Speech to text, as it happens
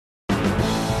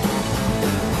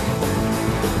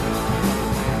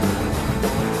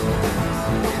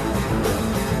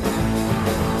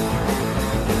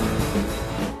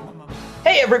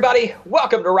everybody.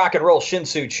 Welcome to Rock and Roll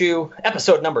Shinsu Chu,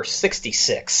 episode number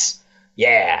 66.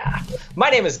 Yeah. My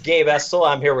name is Gabe Estel.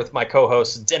 I'm here with my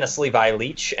co-hosts Dennis Levi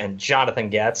Leach and Jonathan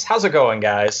Getz. How's it going,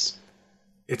 guys?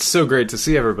 It's so great to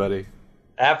see everybody.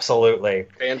 Absolutely.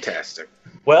 Fantastic.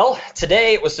 Well,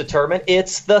 today it was determined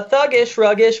it's the Thuggish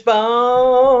Ruggish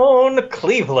Bone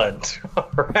Cleveland. All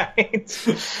right.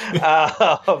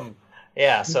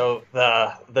 Yeah, so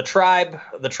the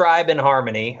tribe in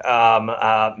harmony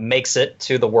makes it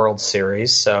to the World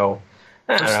Series. So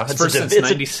I don't know. First since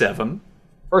 '97.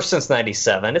 First since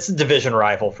 '97. It's a division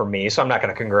rival for me, so I'm not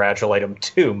going to congratulate them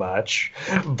too much.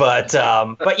 But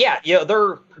yeah,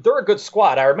 they're a good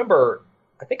squad. I remember,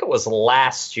 I think it was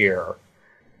last year,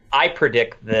 I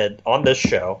predicted on this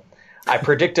show, I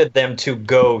predicted them to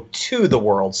go to the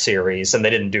World Series, and they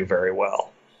didn't do very well.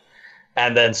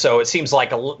 And then, so it seems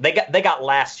like they got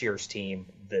last year's team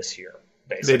this year.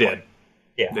 Basically, they did.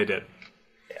 Yeah, they did.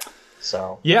 Yeah.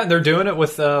 So yeah, they're doing it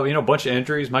with a bunch of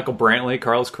injuries. Michael Brantley,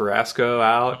 Carlos Carrasco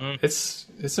out. Mm-hmm.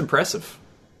 It's impressive.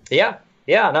 Yeah.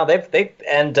 No, they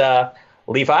and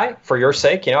Levi, for your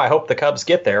sake, I hope the Cubs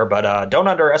get there, but don't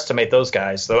underestimate those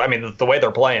guys. Though I mean, the way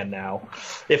they're playing now,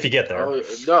 if you get there,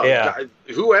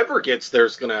 whoever gets there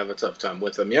is going to have a tough time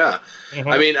with them. Yeah, mm-hmm.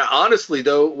 I mean, honestly,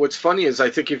 though, what's funny is I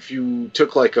think if you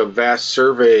took like a vast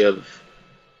survey of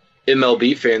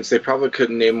MLB fans, they probably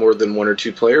couldn't name more than one or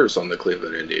two players on the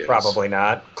Cleveland Indians. Probably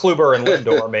not. Kluber and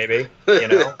Lindor, maybe.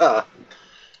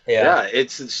 Yeah,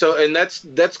 it's so, and that's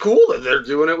cool that they're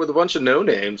doing it with a bunch of no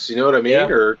names. You know what I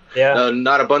mean? Yeah.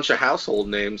 Not a bunch of household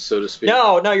names, so to speak.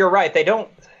 No, you're right. They don't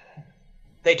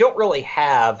really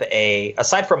have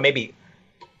aside from maybe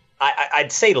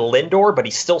I'd say Lindor, but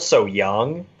he's still so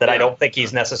young that I don't think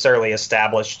he's necessarily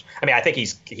established. I mean, I think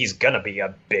he's gonna be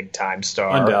a big time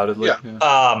star, undoubtedly.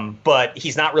 Yeah. But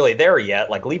he's not really there yet,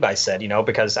 like Levi said.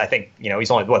 Because I think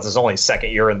he's only his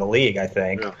second year in the league. I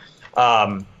think. Yeah.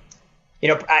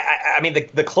 I mean,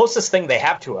 the closest thing they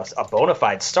have to a bona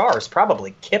fide star is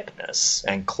probably Kipnis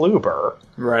and Kluber.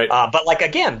 Right. But,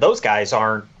 again, those guys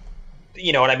aren't,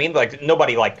 you know what I mean? Like,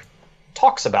 nobody,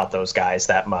 talks about those guys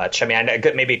that much. I mean,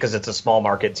 maybe because it's a small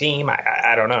market team.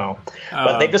 I don't know.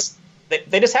 But they just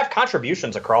have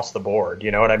contributions across the board.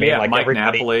 You know what I mean? Yeah, Mike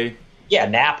Napoli. Yeah,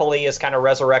 Napoli has kind of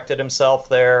resurrected himself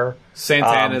there.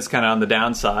 Santana's kind of on the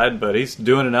downside, but he's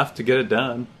doing enough to get it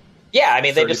done. Yeah, I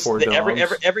mean,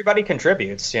 everybody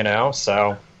contributes,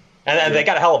 so and they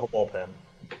got a hell of a bullpen.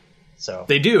 So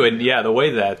they do, and yeah, the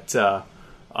way that the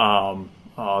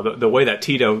way that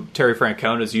Terry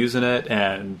Francona is using it,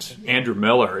 and Andrew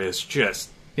Miller is just,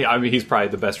 I mean, he's probably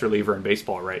the best reliever in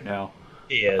baseball right now.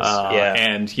 He is, yeah,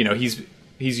 and he's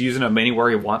using them anywhere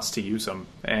he wants to use them,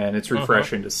 and it's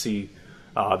refreshing to see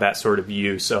that sort of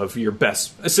use of your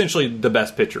essentially the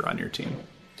best pitcher on your team.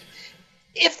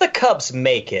 If the Cubs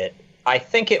make it, I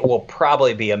think it will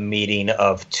probably be a meeting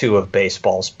of two of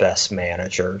baseball's best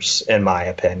managers, in my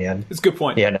opinion. It's a good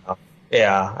point.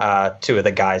 Yeah, two of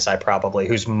the guys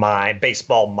whose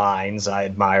baseball minds I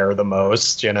admire the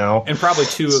most, And probably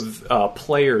two of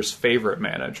players' favorite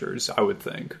managers, I would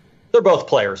think. They're both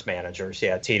players' managers,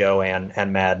 yeah, Tito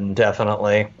and Madden,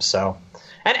 definitely. So,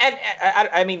 and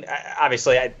I mean,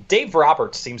 obviously, Dave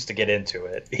Roberts seems to get into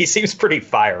it. He seems pretty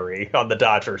fiery on the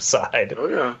Dodgers side. Oh,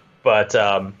 yeah. But,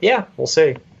 yeah, we'll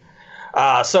see.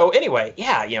 So anyway,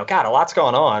 yeah, God, a lot's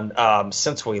going on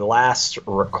since we last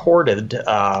recorded, we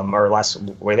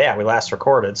last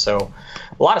recorded. So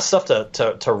a lot of stuff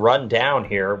to run down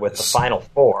here with the Final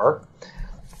Four.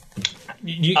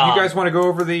 You guys want to go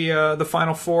over the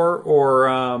Final Four,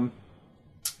 or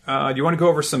do you want to go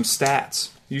over some stats?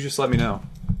 You just let me know.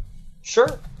 Sure.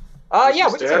 Yeah,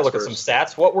 we can take a look at some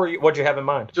stats. What'd you have in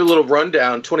mind? Do a little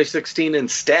rundown, 2016 in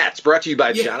stats, brought to you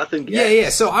by Jonathan Getz. Yeah.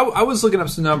 So I was looking up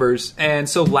some numbers, and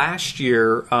so last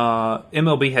year,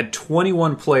 MLB had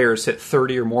 21 players hit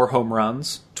 30 or more home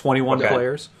runs. 21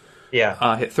 players,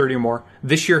 hit 30 or more.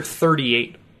 This year,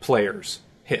 38 players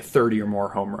hit 30 or more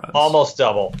home runs. Almost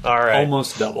double. All right.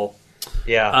 Almost double.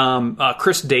 Yeah.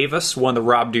 Chris Davis won the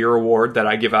Rob Deere Award that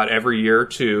I give out every year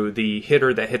to the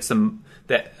hitter that hits them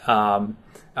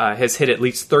has hit at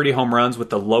least 30 home runs with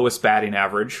the lowest batting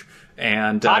average.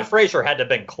 And Todd Frazier had to have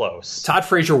been close. Todd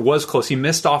Frazier was close. He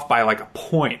missed off by a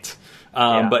point.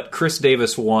 But Chris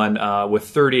Davis won with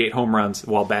 38 home runs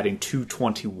while batting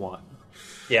 .221.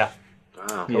 Yeah.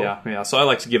 Wow. Cool. Yeah. So I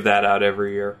like to give that out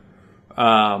every year.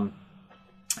 And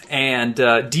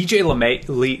DJ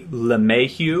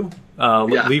LeMahieu,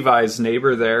 Levi's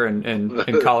neighbor there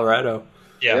in Colorado.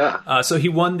 Yeah. So he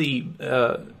won the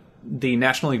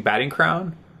National League batting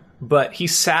crown, but he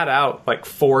sat out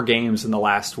 4 games in the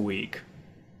last week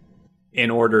in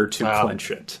order to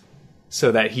clinch it.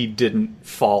 so that he didn't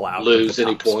fall out. Lose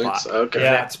any points? Spot. Okay.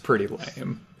 That's pretty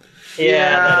lame.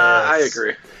 Yeah, I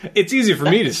agree. It's easy for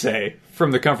me to say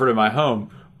from the comfort of my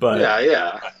home, but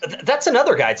that's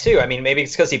another guy too. I mean, maybe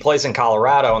it's because he plays in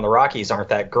Colorado and the Rockies aren't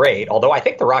that great. Although I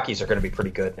think the Rockies are going to be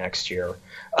pretty good next year.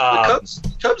 The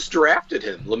Cubs drafted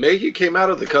him. LeMahieu came out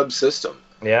of the Cubs system.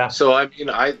 Yeah. So I mean,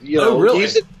 really?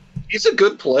 he's a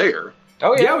good player.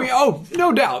 Oh yeah.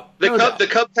 No doubt. The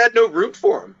Cubs had no root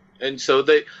for him, and so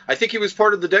I think he was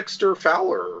part of the Dexter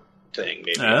Fowler thing.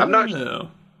 Maybe I'm not sure.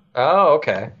 Oh,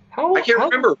 okay. I can't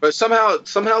remember, but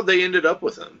somehow they ended up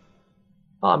with him.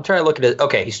 Oh, I'm trying to look at it.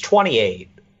 Okay, he's 28.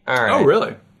 All right. Oh,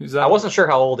 really? I wasn't sure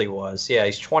how old he was. Yeah,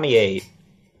 he's 28.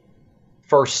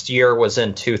 First year was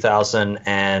in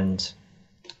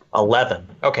 2011.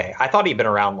 Okay, I thought he'd been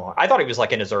around long. I thought he was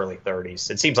like in his early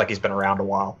 30s. It seems like he's been around a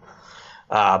while,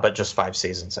 but just 5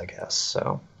 seasons, I guess.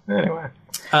 So anyway.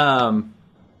 All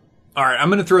right, I'm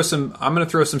gonna throw some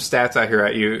stats out here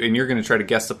at you, and you're gonna try to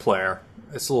guess the player.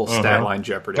 It's a little stat line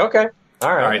Jeopardy. Okay.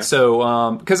 All right.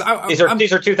 So, because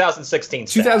these are 2016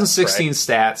 stats, 2016 right?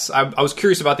 stats. I was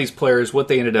curious about these players, what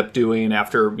they ended up doing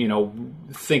after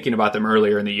thinking about them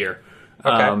earlier in the year.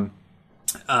 Okay.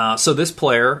 So this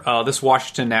player, this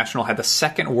Washington National, had the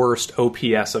second worst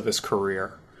OPS of his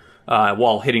career,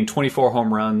 while hitting 24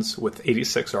 home runs with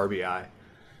 86 RBI.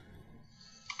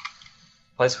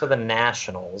 Plays for the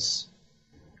Nationals.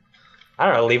 I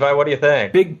don't know, Levi. What do you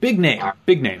think? Big name.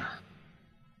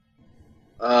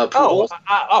 Pujols?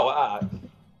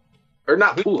 Or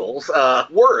not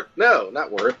Pujols. Worth. No,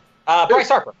 not Worth. Bryce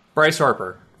Harper. Bryce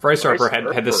Harper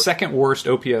had the second worst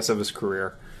OPS of his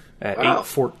career at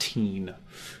 814.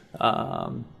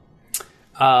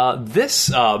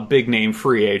 This big name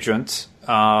free agent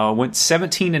went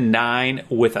 17-9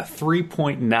 with a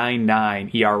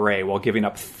 3.99 ERA while giving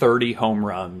up 30 home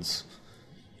runs.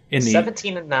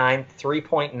 17-9,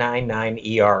 3.99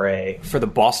 ERA for the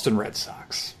Boston Red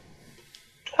Sox.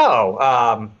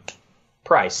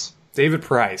 Price. David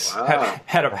Price. Wow.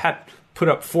 had put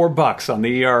up $4 on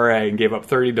the ERA and gave up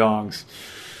 30 dongs.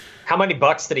 How many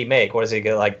bucks did he make? What does he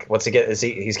get? Like, what's he get?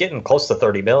 He's getting close to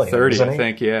 30 million. 30, I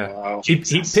think. Yeah. Wow. He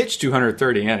pitched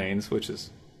 230 innings, which is.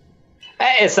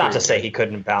 It's not to say he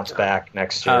couldn't bounce back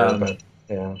next year, but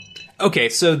yeah. Okay,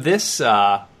 so this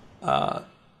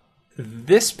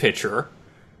this pitcher.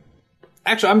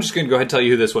 Actually, I'm just going to go ahead and tell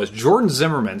you who this was. Jordan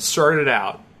Zimmermann started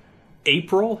out.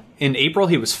 In April,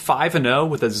 he was 5-0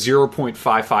 with a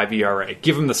 0.55 ERA.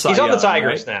 Give him the Cy Young. He's on the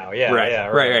Tigers right? now. Yeah,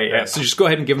 right. So just go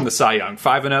ahead and give him the Cy Young.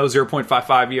 5-0,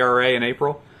 0.55 ERA in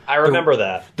Aprel. I remember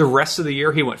that. The rest of the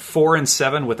year, he went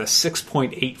 4-7 with a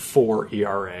 6.84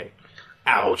 ERA.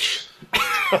 Ouch.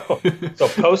 So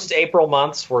post-April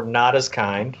months were not as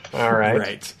kind. All right.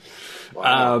 Right.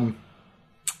 Wow.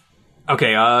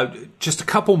 Okay, just a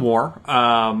couple more.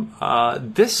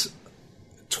 This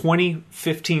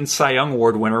 2015 Cy Young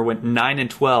Award winner went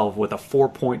 9-12 with a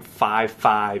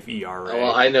 4.55 ERA.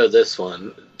 Well, I know this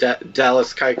one,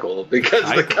 Dallas Keuchel,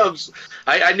 because the Cubs.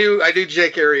 I knew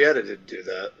Jake Arrieta didn't do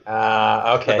that.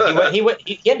 Okay, he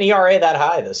had an ERA that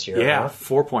high this year. Yeah, huh?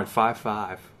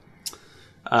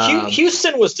 4.55.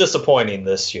 Houston was disappointing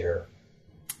this year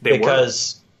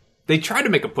because they tried to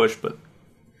make a push, but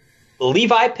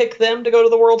Levi picked them to go to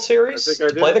the World Series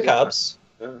to play the Cubs.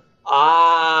 Yeah.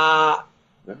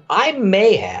 I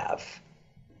may have.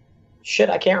 Shit,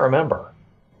 I can't remember.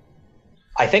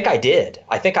 I think I did.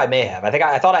 I think I may have.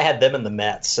 I thought I had them in the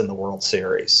Mets in the World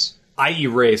Series. I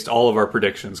erased all of our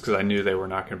predictions because I knew they were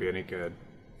not going to be any good.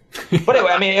 But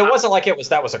anyway, I mean, it wasn't like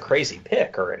that was a crazy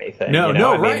pick or anything. No,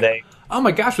 right. Mean, oh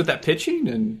my gosh, with that pitching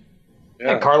and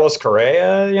Carlos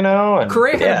Correa, and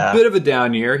Correa had a bit of a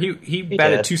down year. He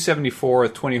batted 274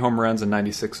 with 20 home runs and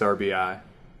 96 RBI.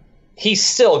 He's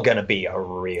still going to be a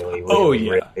really,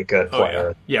 really good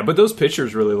player. Yeah, but those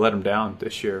pitchers really let him down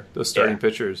this year. Those starting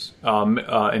pitchers. And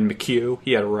McHugh,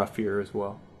 he had a rough year as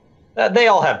well. They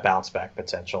all have bounce back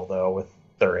potential, though, with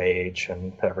their age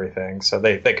and everything. So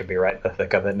they could be right in the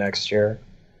thick of it next year.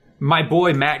 My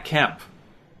boy Matt Kemp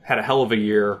had a hell of a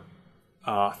year.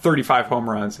 35 home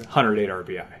runs, 108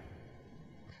 RBI.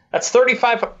 That's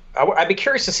 35. I'd be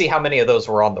curious to see how many of those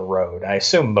were on the road. I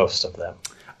assume most of them.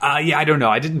 Yeah, I don't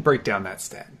know. I didn't break down that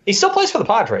stat. He still plays for the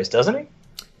Padres, doesn't he?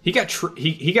 He got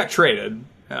he got traded.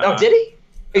 Did he?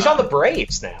 He's on the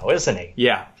Braves now, isn't he?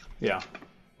 Yeah.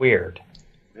 Weird.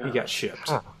 He got shipped.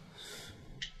 Huh.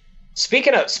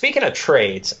 Speaking of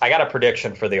trades, I got a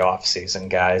prediction for the offseason,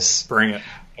 guys. Bring it.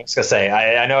 I was gonna say,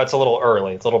 I know it's a little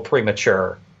early, it's a little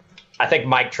premature. I think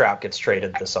Mike Trout gets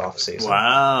traded this offseason.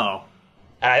 Wow.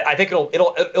 I think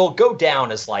it'll go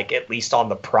down as like at least on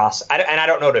the process. And I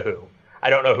don't know to who. I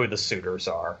don't know who the suitors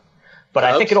are, But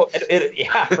I think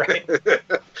yeah, right.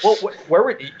 Well, where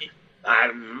would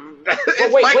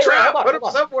Mike Trout. Put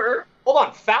him somewhere. Hold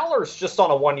on, Fowler's just on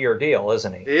a 1-year deal,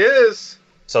 isn't he? He is.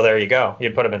 So there you go.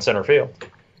 You'd put him in center field.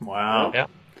 Wow. Yeah.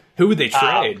 Who would they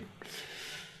trade?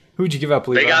 Who would you give up,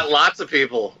 Levi? They got lots of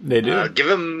people. They do. Give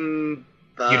him...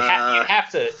 you'd have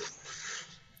to...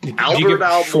 Albert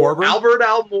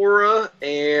Almora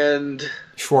and...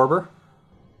 Schwarber?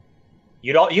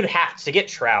 You'd have to get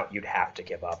Trout. You'd have to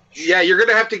give up. Yeah, you're going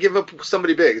to have to give up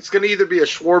somebody big. It's going to either be a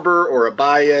Schwarber or a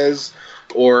Baez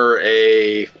or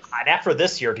a... And after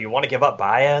this year, do you want to give up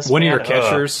Baez? One of your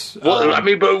catchers. Well, I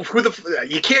mean, but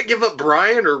you can't give up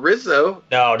Bryant or Rizzo.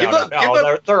 No.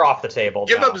 They're off the table.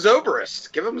 Give up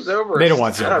Zobrist. Give them Zobrist. They don't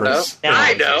want Zobrist.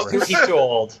 I know. He's too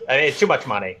old. I mean, it's too much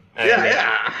money.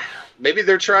 Yeah. Maybe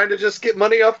they're trying to just get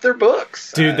money off their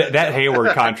books. Dude, that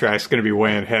Hayward contract's going to be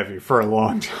weighing heavy for a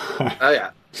long time. Oh,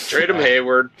 yeah. Trade him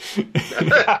Hayward.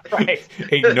 Right.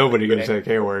 Ain't nobody going to take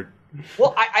Hayward.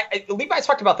 Well, Levi's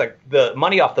talked about the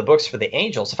money off the books for the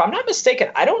Angels. If I'm not mistaken,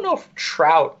 I don't know if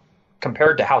Trout,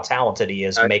 compared to how talented he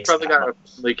is, makes probably got a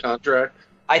monthly contract.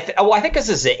 I think this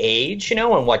is the age,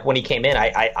 and like when he came in,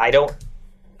 I don't.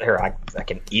 Here, I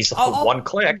can easily one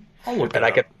click, I'll look and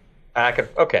I could.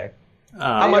 Okay,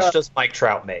 how much does Mike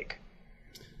Trout make?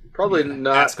 Probably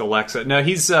not. Ask Alexa. No,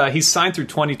 he's signed through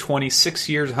 2020, 6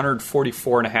 years,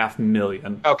 $144.5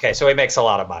 million. Okay, so he makes a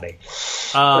lot of money.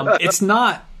 It's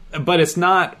not. But it's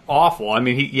not awful. I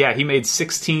mean, he made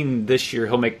 16 this year.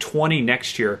 He'll make 20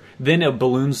 next year. Then it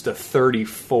balloons to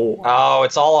 34. Oh,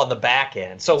 it's all on the back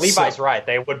end. So Levi's right.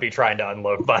 They would be trying to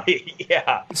unload money.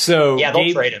 Yeah. So yeah,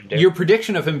 they'll trade him, dude. Your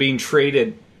prediction of him being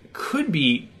traded could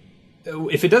be,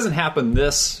 if it doesn't happen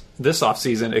this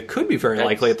offseason, it could be very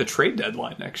likely at the trade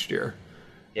deadline next year.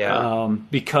 Yeah.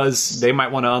 Because they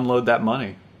might want to unload that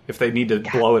money if they need to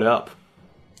blow it up.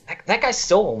 That guy's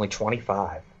still only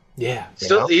 25. Yeah.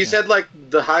 Still, he's had like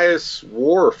the highest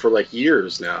WAR for like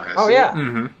years now. Yeah.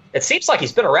 Mm-hmm. It seems like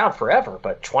he's been around forever,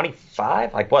 but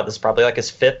 25? Like what? This is probably like his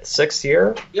 5th, 6th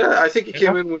year? Yeah, I think he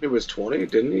came in when he was 20,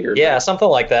 didn't he? Yeah, something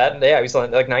like that. Yeah, he was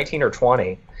like 19 or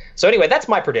 20. So anyway, that's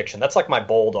my prediction. That's like my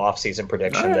bold off-season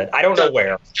prediction. That I don't know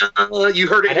where. You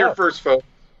heard it here first, folks.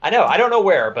 I know. I don't know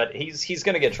where, but he's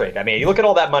going to get traded. I mean, you look at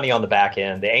all that money on the back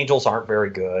end. The Angels aren't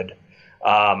very good.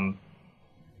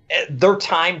 Their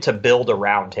time to build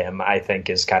around him, I think,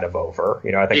 is kind of over.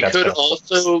 I think he could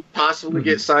also possibly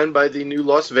get signed by the new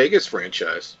Las Vegas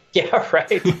franchise. Yeah,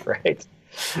 right.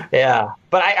 Yeah,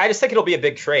 but I just think it'll be a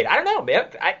big trade. I don't know, man.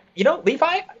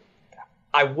 Levi,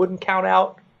 I wouldn't count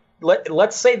out.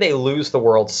 Let's say they lose the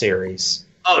World Series.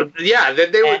 Oh yeah,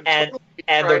 then they would. And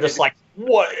they're just like,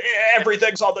 what?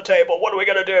 Everything's on the table. What are we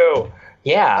gonna do?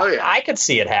 Yeah, I could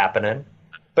see it happening.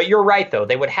 But you're right, though.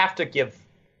 They would have to give.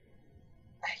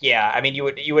 Yeah, I mean,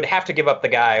 you would have to give up the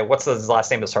guy. What's his last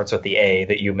name that starts with the A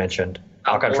that you mentioned?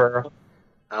 Alcantara?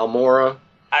 Almora.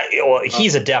 Well,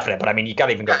 he's a definite, but I mean, you got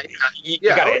to even go.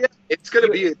 It's going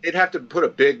to be. They'd have to put a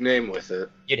big name with it.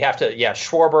 You'd have to,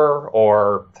 Schwarber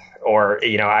or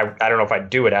I don't know if I'd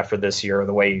do it after this year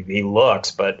the way he looks,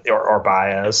 but or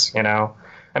Baez. I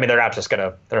mean, they're just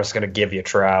gonna give you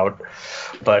Trout,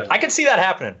 but I could see that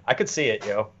happening. I could see it,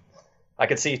 I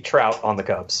could see Trout on the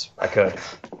Cubs. I could.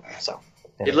 So.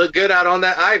 He'd look good out on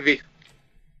that Ivy.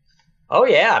 Oh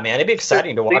yeah, man! It'd be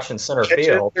exciting to watch in center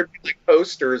field. There'd be like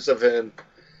posters of him.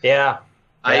 Yeah,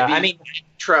 Ivy, I mean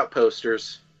Trout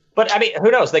posters. But I mean, who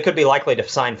knows? They could be likely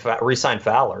to re-sign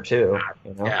Fowler too.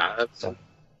 Yeah.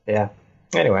 Yeah.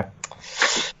 Anyway,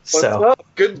 so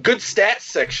good stats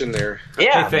section there.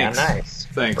 Yeah, hey, thanks. Man, nice.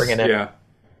 Thanks. Bring it in. Yeah.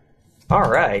 All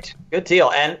right, good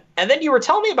deal. And then you were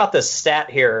telling me about this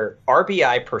stat here,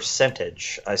 RBI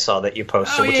percentage. I saw that you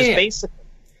posted, which is basically.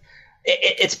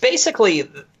 It's basically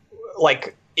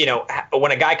like,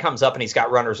 when a guy comes up and he's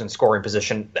got runners in scoring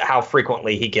position, how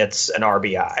frequently he gets an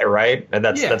RBI, right? And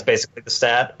that's basically the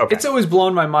stat. Okay. It's always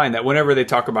blown my mind that whenever they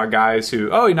talk about guys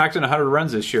who, he knocked in 100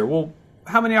 runs this year. Well,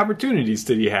 how many opportunities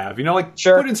did he have?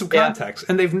 Put in some context.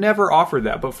 And they've never offered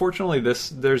that. But fortunately,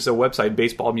 there's a website,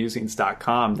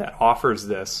 baseballmusings.com, that offers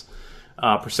this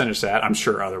percentage stat. I'm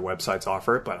sure other websites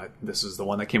offer it, but this is the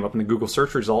one that came up in the Google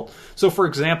search result. So, for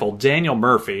example, Daniel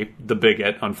Murphy, the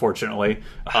bigot, unfortunately,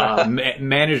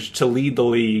 managed to lead the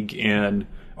league in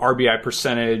RBI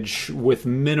percentage with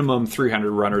minimum 300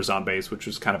 runners on base, which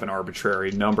was kind of an arbitrary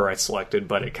number I selected,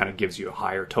 but it kind of gives you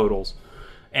higher totals.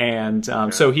 And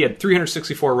so he had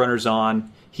 364 runners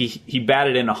on. He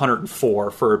batted in 104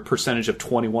 for a percentage of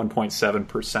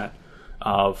 21.7%.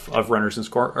 Of runners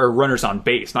runners on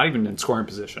base, not even in scoring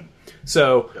position.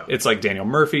 So it's like Daniel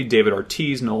Murphy, David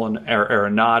Ortiz, Nolan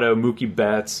Arenado, Mookie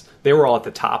Betts. They were all at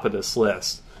the top of this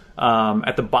list.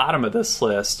 At the bottom of this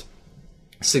list,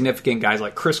 significant guys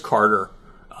like Chris Carter.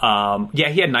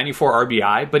 He had 94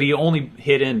 RBI, but he only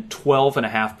hit in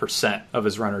 12.5% of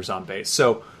his runners on base.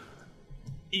 So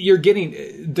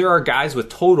there are guys with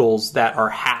totals that are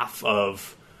half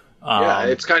of.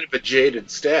 It's kind of a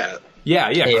jaded stat.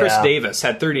 Yeah. Chris Davis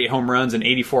had 38 home runs and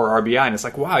 84 RBI, and it's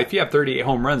like, wow, if you have 38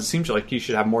 home runs, it seems like you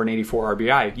should have more than 84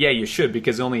 RBI. Yeah, you should,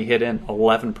 because he only hit in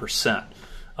 11%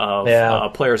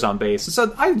 of players on base.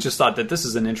 So I just thought that this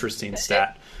is an interesting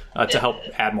stat to help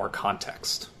add more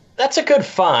context. That's a good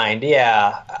find,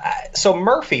 yeah. So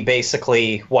Murphy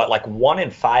basically, 1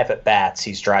 in 5 at bats,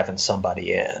 he's driving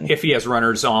somebody in. If he has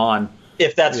runners on.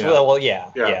 If that's right.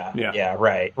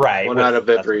 One out of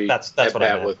every that's what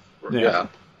I meant.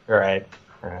 Right.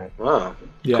 Wow.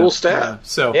 Yeah. Cool stat.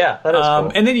 So that is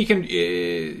cool. And then you can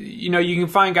you can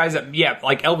find guys that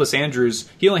like Elvis Andrus,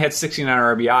 he only had 69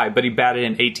 RBI, but he batted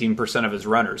in 18% of his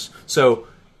runners. So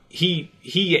he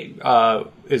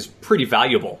is pretty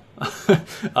valuable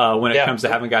when it comes to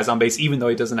having guys on base, even though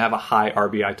he doesn't have a high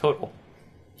RBI total.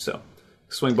 So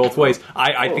swing both ways.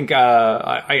 I think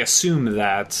I assume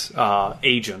that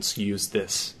agents use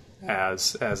this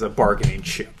as a bargaining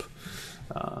chip.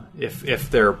 If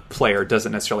their player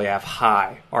doesn't necessarily have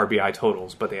high RBI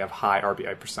totals, but they have high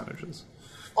RBI percentages.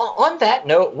 On that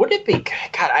note, would it be?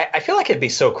 God, I feel like it'd be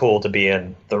so cool to be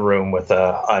in the room with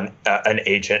an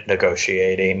agent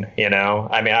negotiating.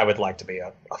 I mean, I would like to be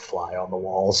a fly on the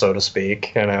wall, so to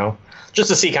speak. Just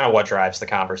to see kind of what drives the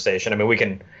conversation. I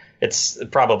mean, it's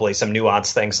probably some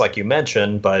nuanced things like you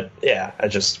mentioned, but yeah,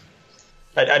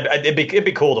 it'd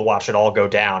be cool to watch it all go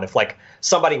down. If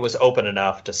somebody was open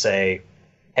enough to say,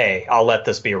 hey, I'll let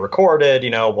this be recorded,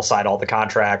 we'll sign all the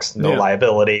contracts, no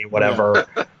liability, whatever,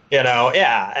 and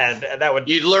that would...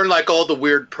 You'd learn, all the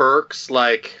weird perks,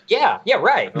 right,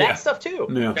 that stuff, too.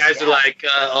 Yeah. Guys are like,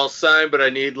 I'll sign, but I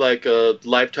need, a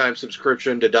lifetime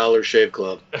subscription to Dollar Shave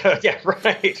Club. Yeah,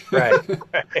 right.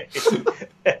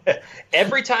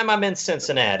 Every time I'm in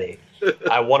Cincinnati,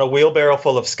 I want a wheelbarrow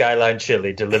full of Skyline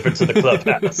chili delivered to the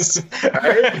clubhouse.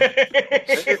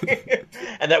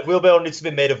 And that wheelbarrow needs to be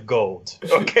made of gold.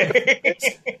 Okay.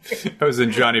 That was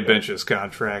in Johnny Bench's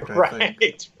contract, I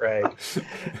think. Right.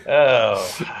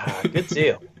 Oh, good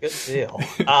deal.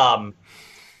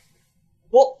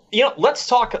 Well, let's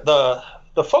talk the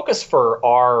focus for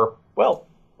our,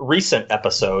 recent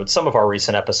episodes. Some of our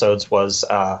recent episodes was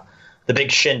the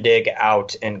big shindig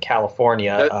out in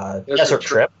California, Desert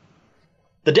Trip.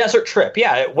 The Desert Trip,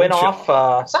 it went off.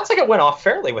 Sounds like it went off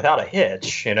fairly without a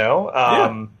hitch. There was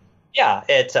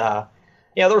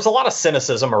a lot of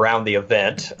cynicism around the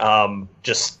event.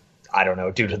 Just I don't know,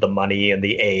 due to the money and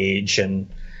the age, and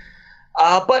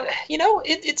but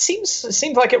it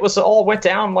seemed like it went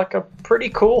down like a pretty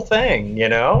cool thing.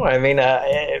 I mean,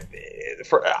 I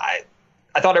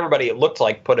thought everybody it looked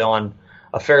like put on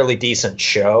a fairly decent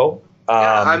show.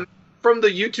 I'm from the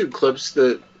YouTube clips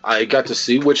that I got to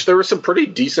see, which there were some pretty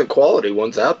decent quality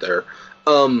ones out there.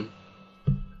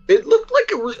 It looked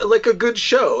like a good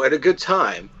show at a good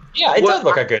time. Yeah, it does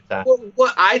look a good time.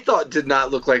 What I thought did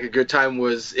not look like a good time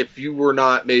was if you were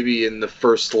not maybe in the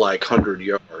first 100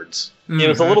 yards. It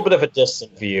was a little bit of a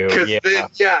distant view.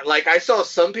 I saw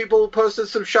some people posted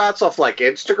some shots off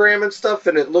Instagram and stuff,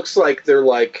 and it looks like they're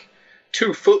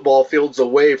 2 football fields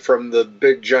away from the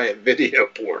big giant video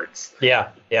boards.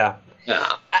 Yeah.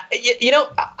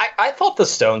 I thought the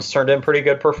Stones turned in pretty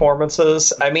good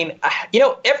performances. I mean,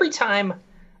 every time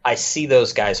I see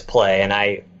those guys play, and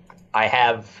I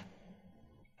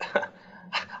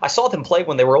saw them play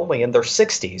when they were only in their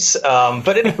 60s.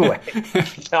 But anyway,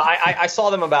 I saw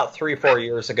them about 3 or 4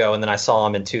 years ago, and then I saw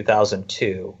them in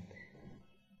 2002.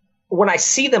 When I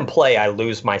see them play, I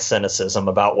lose my cynicism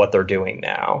about what they're doing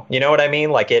now. You know what I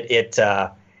mean?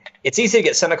 It's easy to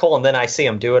get cynical, and then I see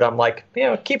them do it. I'm like,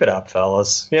 keep it up,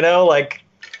 fellas. Hell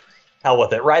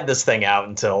with it. Ride this thing out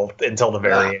until the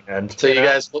very end. Until you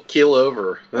guys keel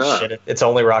over. Shit, it's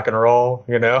only rock and roll,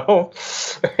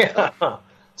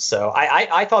 So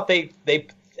I thought they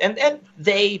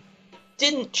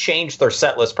didn't change their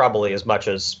set list probably as much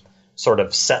as sort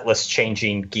of set list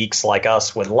changing geeks like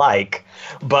us would like,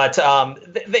 but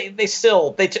they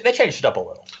changed it up a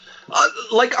little.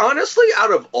 Honestly,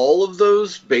 out of all of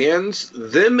those bands,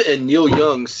 them and Neil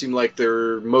Young seem like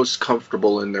they're most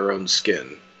comfortable in their own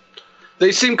skin.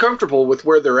 They seem comfortable with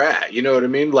where they're at. You know what I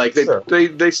mean?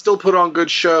 They still put on good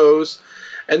shows,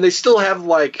 and they still have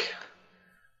I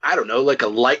don't know, a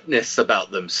lightness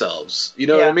about themselves. You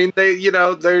know what I mean? They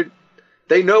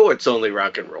know it's only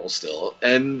rock and roll still,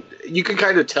 and you can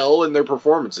kind of tell in their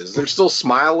performances. They're still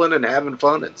smiling and having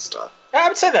fun and stuff. I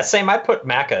would say that same. I put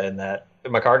Macca in that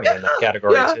McCartney in that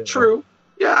category yeah, too. True.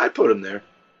 Yeah, I'd put him there.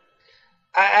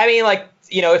 I mean, like,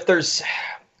 if there's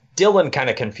Dylan kind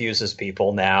of confuses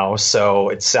people now, so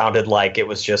it sounded like it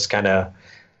was just kind of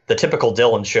the typical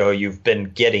Dylan show you've been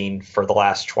getting for the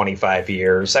last 25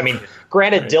 years. I mean,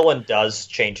 granted, right. Dylan does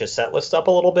change his set list up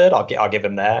a little bit. I'll give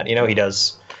him that.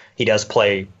 He does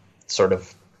play sort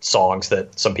of songs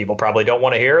that some people probably don't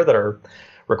want to hear that are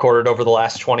recorded over the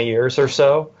last 20 years or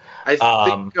so. I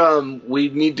think we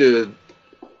need to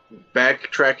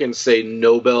backtrack and say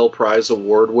Nobel Prize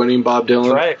Award winning Bob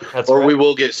Dylan. That's or right. we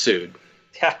will get sued.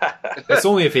 That's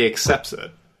only if he accepts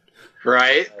it.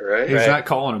 Right. He's not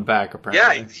calling him back, apparently.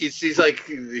 Yeah,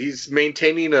 he's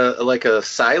maintaining a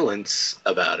silence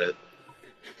about it.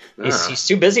 He's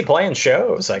too busy playing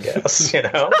shows, I guess.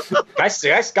 Guy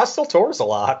still tours a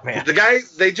lot, man. The guy,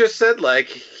 they just said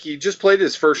he just played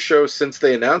his first show since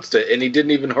they announced it, and he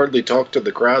didn't even hardly talk to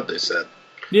the crowd. They said,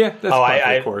 "Yeah, that's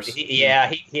of course." He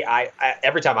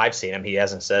every time I've seen him, he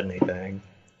hasn't said anything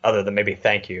other than maybe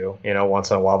thank you, once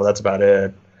in a while, but that's about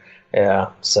it.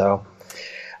 Yeah, so.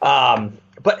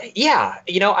 But yeah,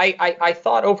 I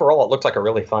thought overall it looked like a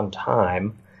really fun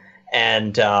time.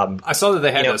 And I saw that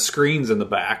they had the screens in the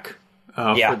back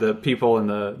for the people in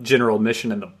the general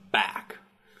admission in the back.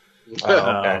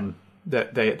 Okay.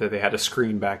 That they had a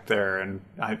screen back there, and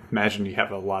I imagine you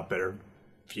have a lot better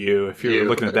view if you're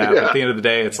looking at that. Yeah. But at the end of the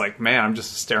day, it's like, man, I'm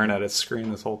just staring at a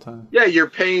screen this whole time. Yeah, you're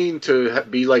paying to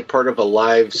be part of a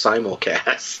live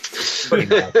simulcast. Pretty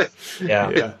much.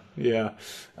 Yeah.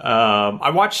 I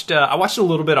watched a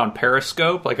little bit on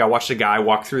Periscope. I watched a guy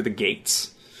walk through the gates.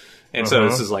 And so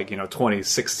this is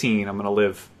 2016. I'm going to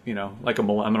live, I'm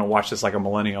going to watch this like a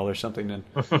millennial or something.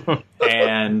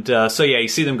 And you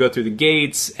see them go through the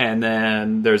gates, and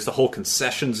then there's the whole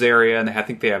concessions area, and I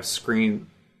think they have screen.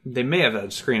 They may have a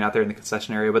screen out there in the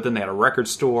concession area, but then they had a record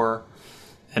store,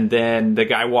 and then the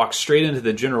guy walked straight into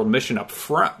the general admission up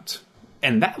front,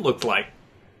 and that looked nice.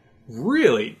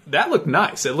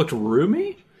 It looked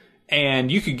roomy.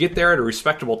 And you could get there at a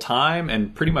respectable time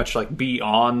and pretty much be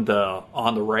on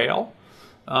the rail.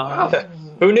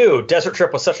 Who knew Desert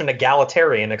Trip was such an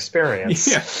egalitarian experience?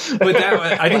 Yeah, but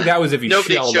I think that was if you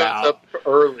nobody shelled shows out up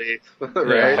early,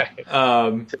 right?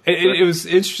 Yeah. It was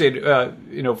interesting,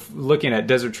 looking at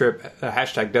Desert Trip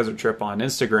hashtag Desert Trip on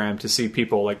Instagram to see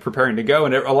people preparing to go,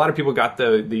 and a lot of people got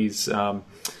these the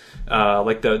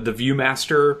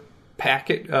Viewmaster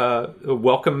packet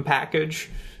welcome package.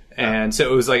 And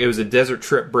so it was a Desert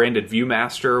Trip branded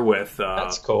Viewmaster with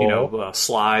that's cool.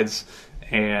 Slides,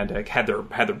 and had their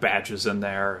badges in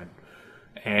there,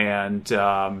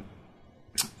 so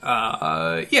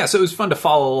it was fun to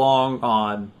follow along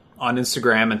on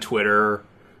Instagram and Twitter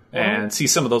and see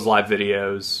some of those live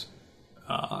videos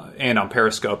and on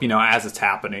Periscope, as it's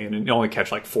happening, and you only catch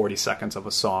 40 seconds of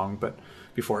a song, but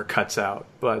before it cuts out,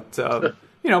 but better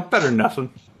than nothing.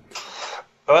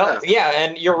 Well, yeah,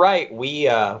 and you're right. We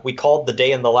called the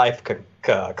Day in the Life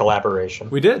collaboration.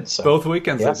 We did. So, both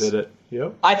weekends I did it.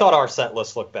 Yep. I thought our set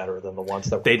list looked better than the ones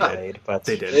that we made. But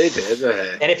they did. They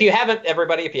did. And if you haven't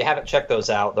checked those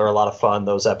out, they're a lot of fun,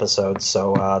 those episodes.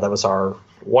 So that was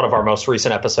one of our most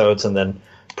recent episodes, and then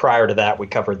prior to that, we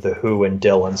covered The Who and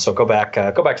Dylan. So go back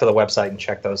to the website and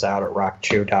check those out at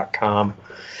rockchew.com.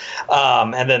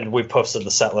 And then we posted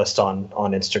the set list on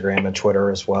Instagram and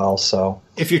Twitter as well. So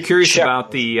if you're curious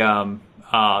about the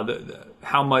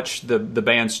how much the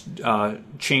bands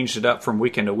changed it up from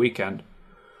weekend to weekend,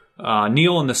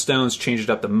 Neil and the Stones changed it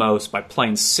up the most by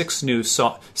playing six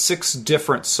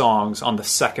different songs on the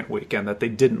second weekend that they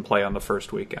didn't play on the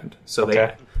first weekend. So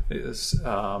they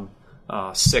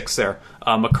six there.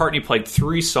 McCartney played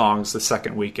 3 songs the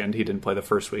second weekend. He didn't play the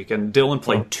first weekend. Dylan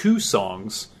played 2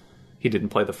 songs. He didn't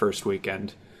play the first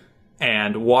weekend.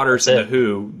 And Waters and The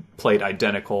Who played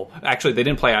identical. Actually, they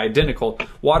didn't play identical.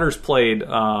 Waters played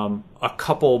a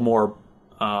couple more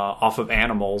off of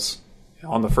Animals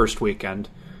on the first weekend,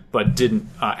 but didn't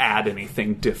add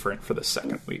anything different for the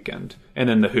second weekend. And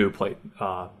then The Who played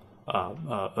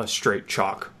a straight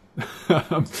chalk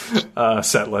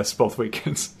set list both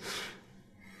weekends.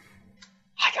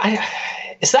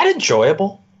 Is that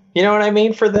enjoyable? You know what I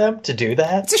mean? For them to do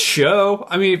that? It's a show.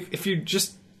 I mean, if you're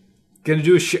just going to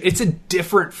do a show, it's a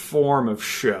different form of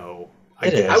show. I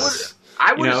guess.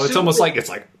 I would it's almost like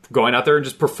going out there and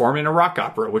just performing a rock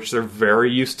opera, which they're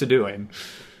very used to doing.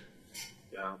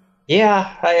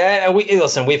 Yeah.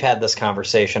 Listen, we've had this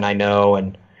conversation, I know,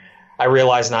 and I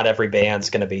realize not every band's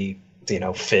going to be,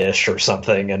 Fish or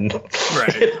something and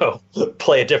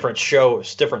play a different show,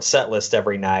 different set list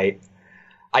every night.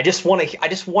 I just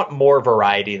want more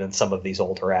variety than some of these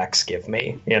older acts give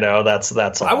me. That's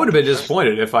all. I would have been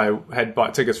disappointed if I had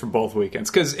bought tickets for both weekends,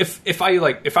 because if I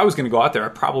was going to go out there, I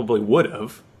probably would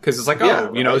have, because it's like,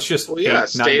 it's just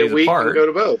 8-9 days apart. And go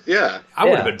to both. Yeah, I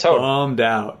would have been bummed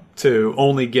out to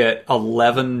only get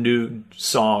 11 new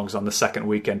songs on the second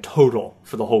weekend total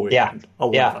for the whole weekend. Yeah,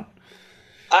 11. Yeah.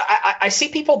 I see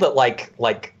people that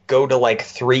like go to like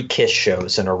 3 Kiss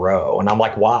shows in a row, and I'm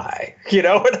like, why? You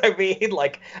know what I mean?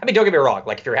 Don't get me wrong.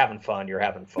 Like, if you're having fun, you're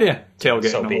having fun. Yeah,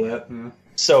 tailgating so and all that. Yeah.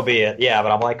 So be it. Yeah,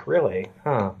 but I'm like, really?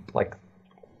 Huh? Like,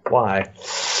 why?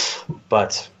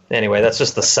 But anyway, that's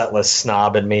just the setlist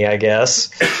snob in me, I guess.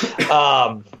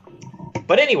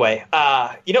 But anyway,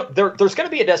 there's going to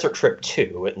be a Desert Trip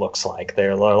 2, it looks like.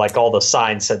 They're like, all the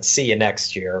signs said, see you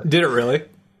next year. Did it really?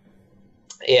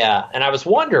 Yeah, and I was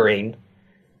wondering,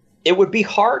 it would be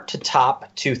hard to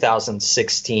top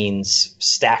 2016's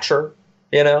stature,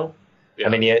 Yeah. I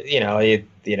mean,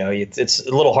 it's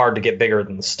a little hard to get bigger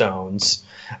than the Stones.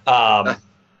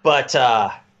 But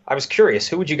I was curious,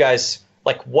 who would you guys,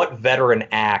 like, what veteran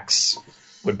acts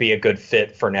would be a good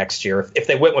fit for next year if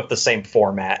they went with the same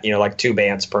format, like 2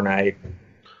 bands per night?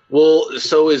 Well,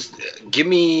 give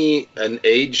me an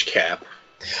age cap.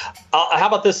 How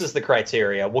about this as the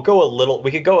criteria? We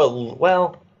could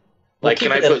go like,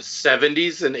 can I put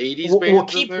 70s and 80s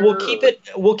bands in there?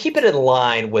 We'll keep it in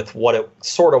line with what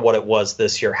it was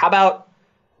this year. How about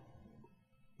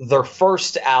their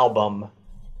first album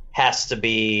has to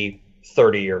be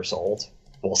 30 years old,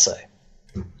 we'll say.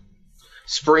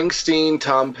 Springsteen,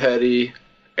 Tom Petty,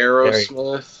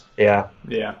 Aerosmith. Yeah.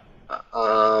 Yeah.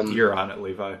 You're on it,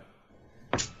 Levi.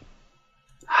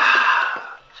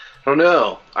 I don't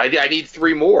know. I need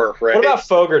 3 more, right? What about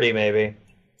Fogerty, maybe?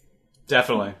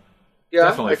 Definitely. Yeah,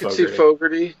 definitely I could see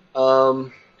Fogerty.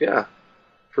 Yeah,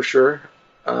 for sure.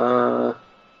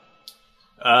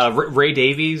 Ray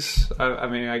Davies.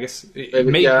 I guess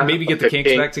maybe get the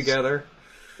Kinks back together.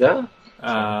 Yeah.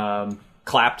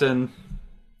 Clapton.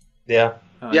 Yeah.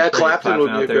 Clapton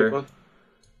would be a good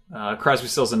one. Crosby,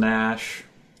 Stills and Nash.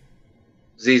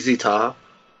 ZZ Top.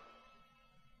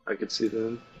 I could see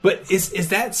them. But is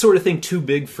that sort of thing too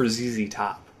big for ZZ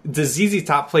Top? Does ZZ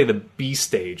Top play the B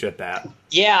stage at that?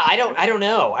 Yeah, I don't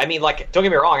know. I mean, like, don't get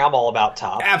me wrong, I'm all about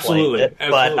Top. Absolutely.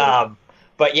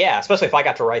 But yeah, especially if I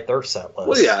got to write their set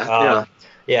list. Well,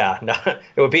 yeah. No,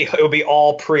 it would be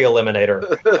all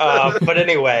pre-eliminator. But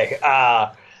anyway,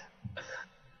 I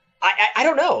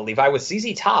don't know, Levi, with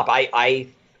ZZ Top,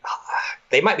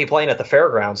 they might be playing at the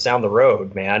fairgrounds down the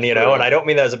road, man. And I don't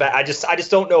mean that as a bad. I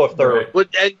just don't know if they're. Right. Well,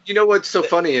 and you know what's so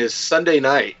funny is Sunday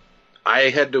night I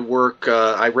had to work.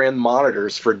 I ran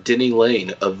monitors for Denny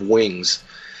Lane of Wings.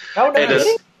 Oh,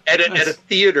 no, at a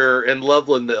theater in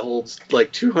Loveland that holds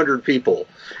like 200 people.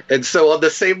 And so on the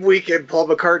same weekend Paul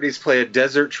McCartney's playing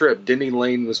Desert Trip, Denny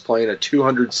Lane was playing a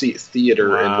 200-seat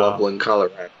theater in Loveland,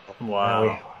 Colorado.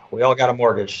 Wow. We all got a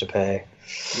mortgage to pay.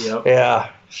 Yep.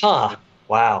 Yeah. Huh.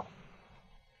 Wow.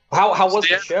 How was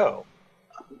the show?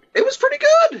 It was pretty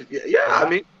good. Yeah. I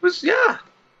mean, it was,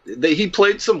 he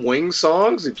played some Wings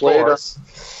songs. He played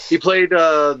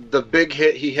the big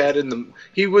hit he had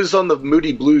he was on the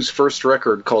Moody Blues first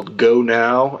record called Go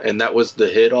Now, and that was the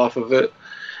hit off of it.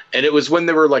 And it was when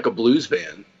they were like a blues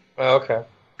band. Oh, okay.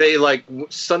 They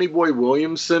Sonny Boy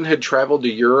Williamson had traveled to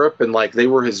Europe, and like they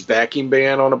were his backing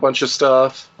band on a bunch of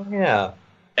stuff. Yeah.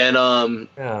 And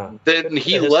then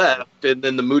he left, and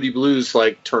then the Moody Blues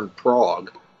turned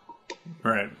prog.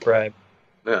 Right.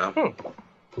 Yeah.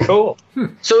 Cool.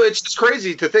 So it's just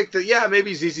crazy to think that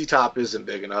maybe ZZ Top isn't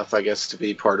big enough, I guess, to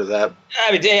be part of that.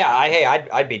 I mean,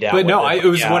 I'd be down. But no, it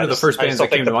was one of the first bands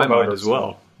that came to my mind as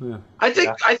well. Yeah. I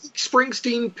think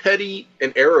Springsteen, Petty,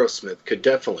 and Aerosmith could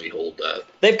definitely hold that.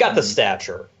 They've got the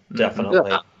stature,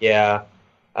 definitely. Yeah.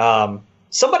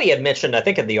 Somebody had mentioned, I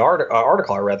think in the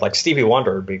article I read, like Stevie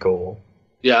Wonder would be cool.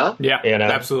 Yeah? Yeah,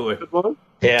 absolutely.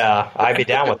 Yeah, I'd be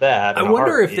down with that. I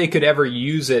wonder if they could ever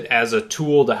use it as a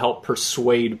tool to help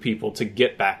persuade people to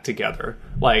get back together.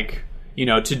 Like,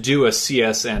 to do a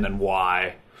CSN and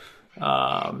Y.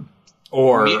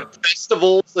 Or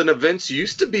festivals and events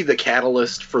used to be the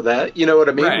catalyst for that. You know what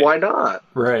I mean? Right. Why not?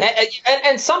 Right.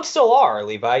 And some still are,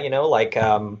 Levi, like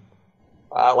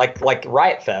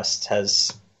Riot Fest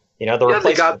has... the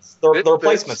replacements. The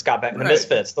replacements got back. The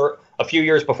Misfits. A few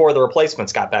years before, the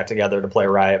replacements got back together to play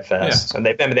Riot Fest, and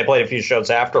they played a few shows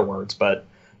afterwards. But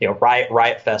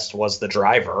Riot Fest was the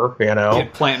driver.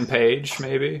 Get Plant and Page,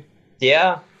 maybe.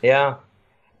 Yeah.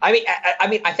 I mean,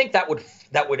 I think that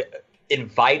would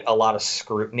invite a lot of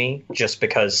scrutiny just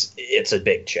because it's a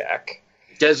big check.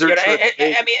 Desert Trip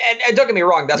 8. I mean, and don't get me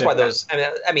wrong, that's why those.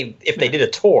 I mean, if they did a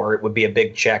tour, it would be a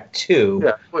big check too.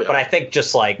 Yeah. Well, yeah. But I think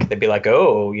just like they'd be like,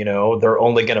 oh, they're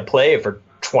only going to play for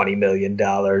 $20 million.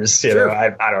 Sure.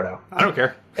 I don't know. I don't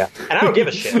care. Yeah, and I don't give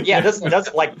a shit. Yeah, does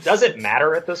it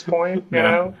matter at this point? You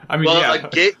know? I mean,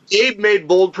 like Gabe made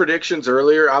bold predictions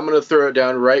earlier. I'm going to throw it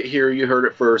down right here. You heard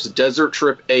it first. Desert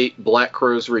Trip 8, Black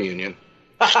Crowes reunion.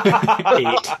 8.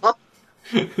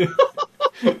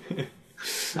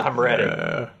 I'm ready.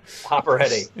 I'm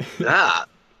ready. Yeah,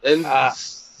 and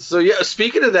so yeah.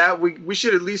 Speaking of that, we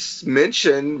should at least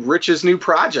mention Rich's new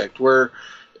project, where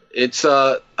it's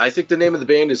I think the name of the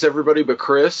band is Everybody But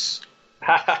Chris.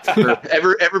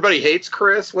 Everybody Hates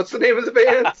Chris. What's the name of the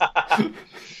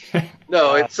band?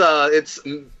 No, it's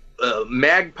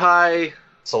Magpie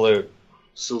Salute.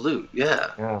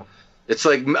 Yeah. It's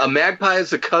like a magpie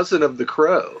is a cousin of the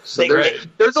crow. So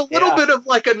there's a little bit of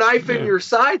like a knife in your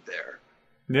side there.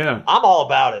 Yeah. I'm all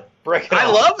about it. I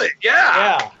love it.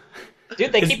 Yeah.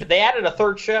 Dude, they added a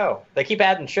third show. They keep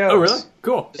adding shows. Oh, really?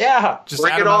 Cool. Yeah. Just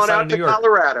bring it on out to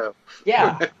Colorado.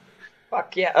 Yeah.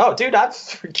 Fuck yeah. Oh, dude, are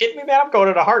you kidding me, man? I'm going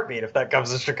in a heartbeat if that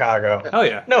comes to Chicago. Oh,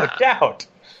 yeah. No doubt.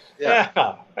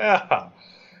 Yeah.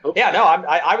 Okay. Yeah, no,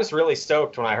 I was really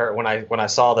stoked when I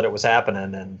saw that it was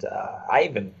happening, and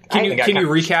Can you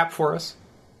recap for us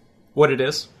what it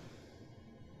is?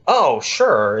 Oh,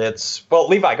 sure.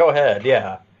 Levi, go ahead.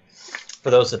 Yeah, for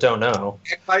those that don't know,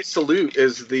 Magpie Salute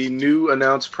is the new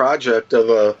announced project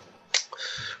of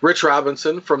Rich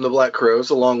Robinson from the Black Crowes,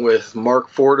 along with Mark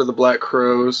Ford of the Black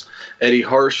Crowes, Eddie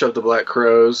Harsh of the Black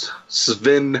Crowes,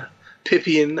 Sven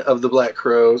Pippian of the Black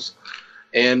Crowes.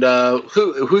 And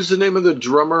who's the name of the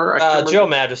drummer? Joe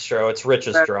Magistro. It's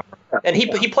Rich's drummer, and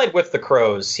he played with the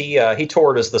Crowes. He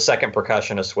toured as the second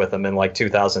percussionist with them in like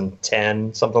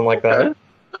 2010, something like that. Okay.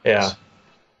 Yeah.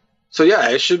 So yeah,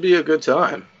 it should be a good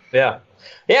time. Yeah.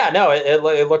 No, it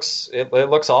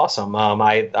looks awesome.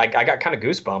 I got kind of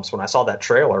goosebumps when I saw that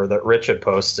trailer that Rich had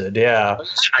posted. Yeah,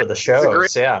 for the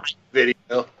shows. Yeah.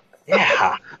 Video.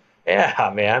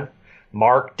 Yeah, man.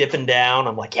 Mark dipping down.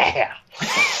 I'm like, yeah.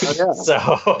 Oh, yeah.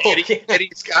 So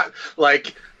Eddie's got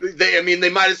like they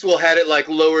might as well had it like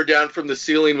lower down from the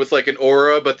ceiling with like an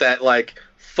aura, but that like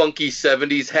funky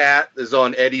 70s hat is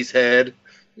on Eddie's head.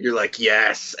 You're like,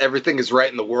 yes, everything is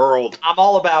right in the world. I'm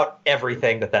all about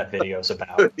everything that video's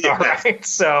about. Yeah. All right.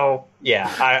 So yeah,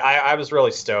 I was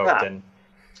really stoked, and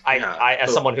I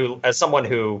as someone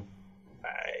who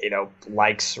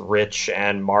likes Rich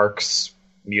and Mark's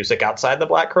music outside the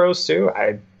Black Crowes too.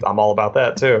 I'm all about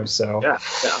that too. So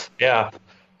yeah.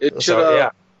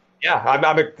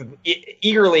 I'm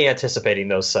early anticipating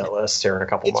those set lists here in a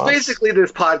couple months. It's basically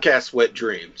this podcast wet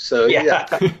dream. So yeah.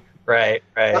 right.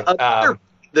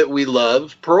 That we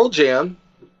love, Pearl Jam,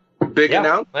 big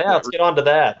announcement. Yeah, let's get on to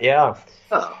that. Yeah.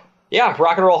 Oh. Yeah,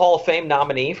 Rock and Roll Hall of Fame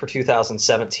nominee for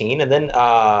 2017, and then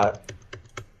Jonathan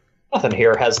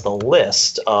here has the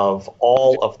list of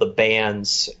all of the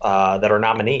bands that are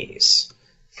nominees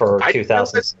for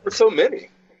 2000. There's so many.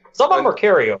 Some of them are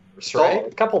carryovers, right?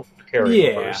 A couple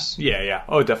carryovers. Yeah.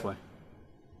 Oh, definitely.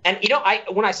 And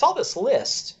when I saw this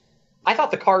list, I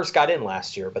thought the Cars got in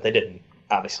last year, but they didn't.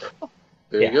 Obviously.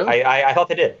 There you go. I thought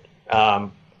they did.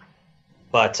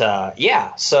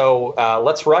 So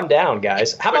let's run down,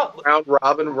 guys. How about round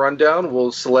robin rundown?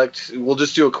 We'll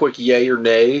just do a quick yay or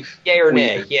nay. Yay or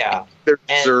nay, yeah. They're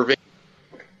deserving.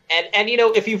 And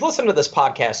if you've listened to this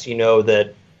podcast, you know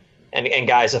that. And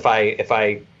guys, if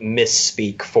I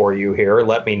misspeak for you here,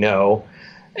 let me know.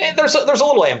 And there's a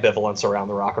little ambivalence around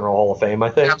the Rock and Roll Hall of Fame, I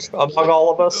think, among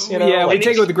all of us. Yeah, we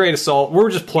take it with a grain of salt. We're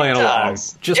just playing along.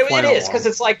 It is, because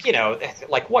it's like,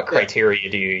 like what criteria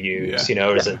do you use? Yeah.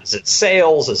 Is it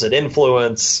sales? Is it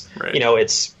influence? Right.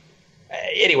 It's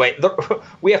anyway.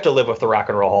 We have to live with the Rock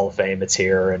and Roll Hall of Fame. It's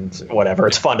here, and whatever.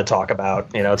 It's fun to talk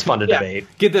about. It's fun to debate.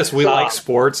 Get this: we like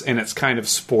sports, and it's kind of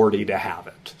sporty to have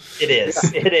it. It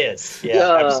is. It is.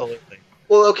 Yeah, absolutely.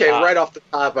 Well, okay, right off the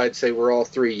top, I'd say we're all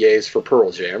three yays for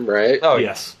Pearl Jam, right? Oh,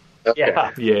 yes. Okay.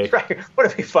 Yeah. Yay. Right.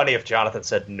 Would it be funny if Jonathan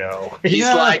said no? He's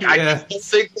I don't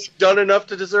think we've done enough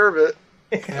to deserve it.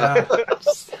 Yeah.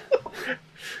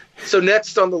 So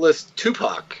next on the list,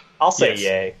 Tupac. I'll say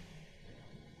yay.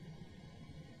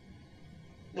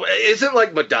 Isn't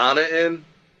like Madonna in?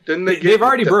 Didn't they? They've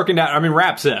already broken down. I mean,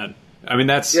 rap's in. I mean,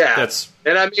 that's.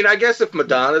 And I mean, I guess if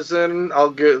Madonna's in,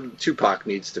 Tupac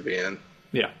needs to be in.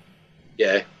 Yeah.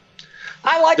 Yeah.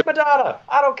 I like Madonna.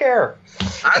 I don't care.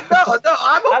 I'm okay.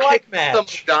 I like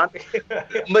Madge.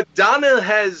 Madonna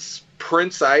has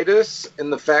Prince-itis,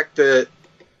 and the fact that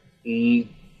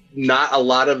not a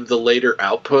lot of the later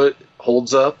output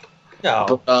holds up.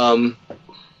 No.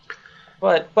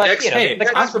 But the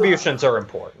contributions are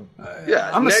important.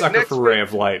 I'm a sucker for Ray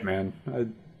of Light, man.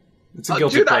 It's a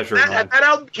guilty pleasure of mine. That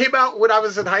album came out when I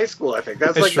was in high school, I think.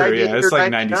 That's like true, yeah. It's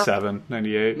like 97,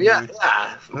 98. Yeah.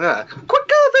 Quicker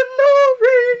than no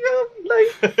ray of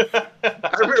light.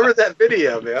 I remember that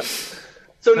video, man.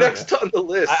 So next on the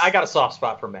list. I got a soft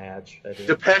spot for Madge.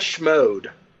 Depeche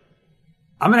Mode.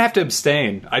 I'm going to have to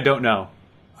abstain. I don't know.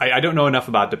 I don't know enough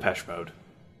about Depeche Mode.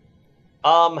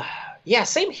 Yeah,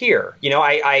 same here.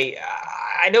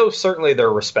 I know certainly they're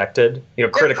respected,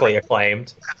 critically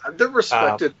acclaimed. They're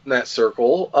respected in that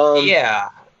circle. Yeah.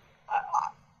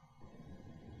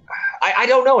 I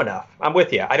don't know enough. I'm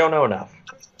with you. I don't know enough.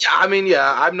 Yeah,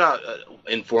 I'm not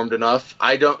informed enough.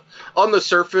 On the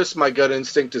surface, my gut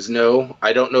instinct is no.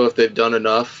 I don't know if they've done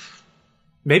enough.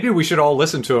 Maybe we should all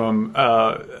listen to them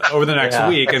over the next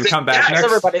week and come back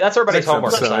next. That's everybody's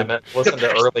homework assignment. Listen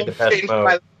to early Depeche Mode.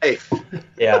 My life.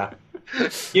 Yeah.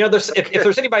 If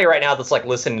there's anybody right now that's like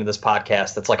listening to this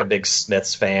podcast that's like a big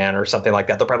Smiths fan or something like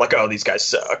that, they're probably like, "Oh, these guys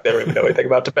suck. They don't even know anything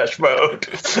about Depeche Mode."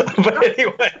 But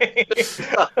anyway,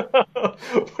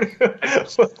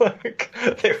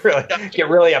 they really get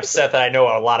really upset that I know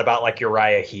a lot about like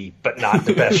Uriah Heep, but not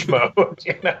Depeche Mode.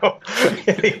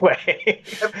 Anyway,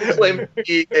 claim to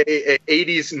be a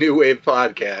 80s new wave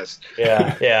podcast.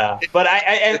 Yeah. But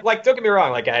I like, don't get me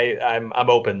wrong. Like I'm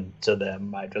open to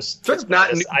them. I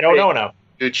don't know enough.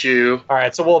 You. All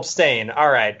right, so we'll abstain. All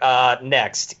right,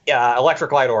 next,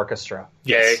 Electric Light Orchestra.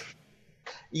 Yes.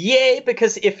 Yay,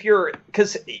 because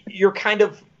you're kind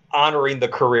of honoring the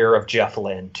career of Jeff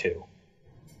Lynne too.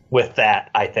 With that,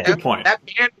 I think. Good point. That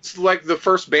band is like the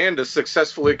first band to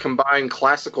successfully combine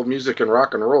classical music and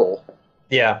rock and roll.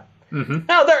 Yeah. Mm-hmm.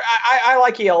 No, I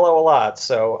like ELO a lot,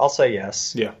 so I'll say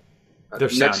yes. Yeah. Their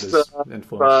sound is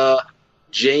influential.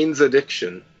 Jane's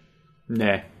Addiction.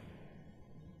 Nah.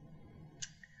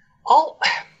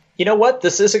 You know what?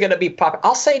 This isn't going to be popular.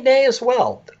 I'll say nay as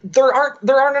well. There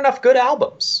aren't enough good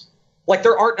albums. Like,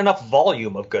 there aren't enough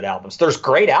volume of good albums. There's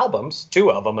great albums, 2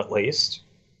 of them at least.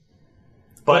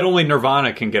 But only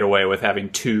Nirvana can get away with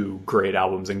having 2 great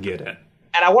albums and get in.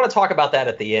 And I want to talk about that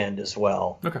at the end as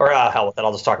well. Okay. Or hell with it,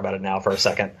 I'll just talk about it now for a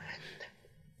second.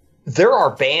 There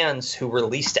are bands who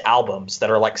released albums that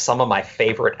are like some of my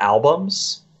favorite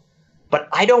albums. But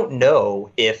I don't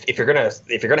know if you're gonna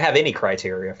have any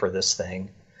criteria for this thing,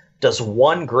 does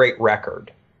one great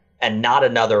record and not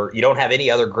another, you don't have any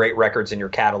other great records in your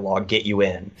catalog, get you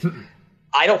in?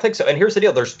 I don't think so. And here's the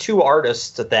deal: there's 2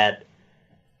 albums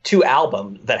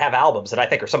that have albums that I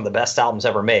think are some of the best albums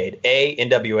ever made. A,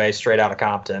 NWA, Straight Outta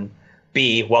Compton.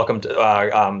 B, Welcome to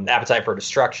Appetite for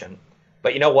Destruction.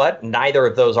 But you know what? Neither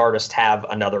of those artists have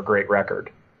another great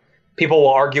record. People will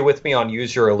argue with me on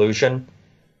Use Your Illusion.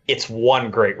 It's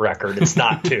 1 great record. It's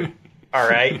not 2. All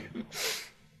right.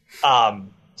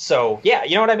 So yeah,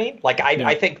 you know what I mean? Like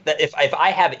I think that if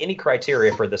I have any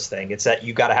criteria for this thing, it's that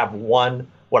you got to have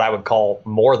what I would call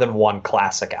more than 1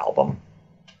 classic album.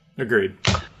 Agreed.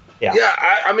 Yeah. Yeah.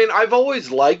 I mean, I've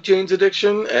always liked Jane's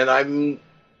Addiction, and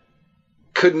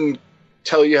couldn't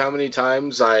tell you how many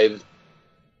times I've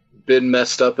been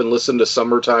messed up and listened to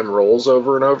Summertime Rolls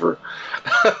over and over.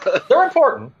 They're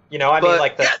important, mean,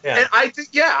 like that. Yeah. And I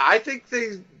think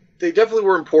they definitely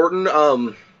were important.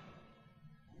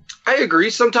 I agree.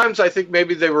 Sometimes I think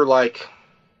maybe they were like,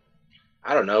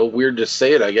 I don't know, weird to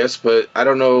say it, I guess, but I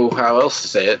don't know how else to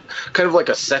say it. Kind of like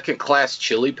a second-class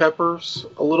Chili Peppers,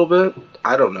 a little bit.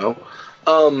 I don't know.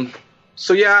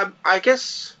 So yeah, I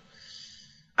guess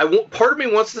part of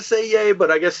me wants to say yay, but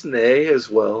I guess nay as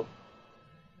well.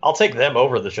 I'll take them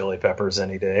over the Chili Peppers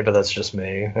any day, but that's just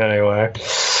me. Anyway.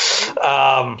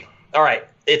 All right.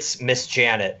 It's Miss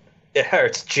Janet.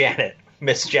 It's Janet.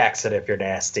 Miss Jackson if you're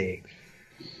nasty.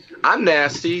 I'm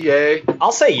nasty, yay.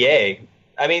 I'll say yay.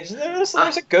 I mean, there's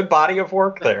a good body of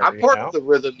work there. I'm part of the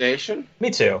Rhythm Nation. Me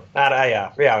too.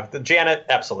 Yeah. Janet,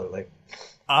 absolutely.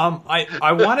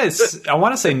 I want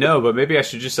to say no, but maybe I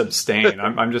should just abstain.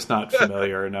 I'm just not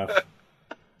familiar enough.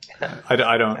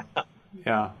 I don't.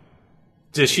 Yeah.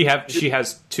 Does she have? She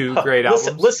has 2 great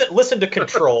albums. Listen to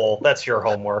Control. That's your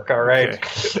homework. All right.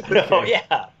 Okay. No,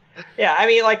 yeah. I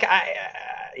mean, like,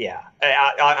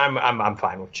 I'm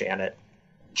fine with Janet.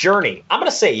 Journey. I'm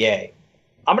gonna say yay.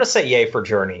 I'm gonna say yay for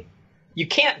Journey. You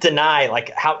can't deny like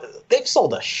how they've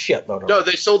sold a shitload. No,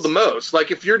 they sold the most.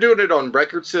 Like if you're doing it on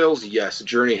record sales, yes,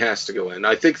 Journey has to go in.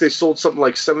 I think they sold something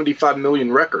like 75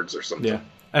 million records or something. Yeah,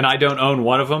 and I don't own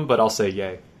one of them, but I'll say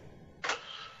yay.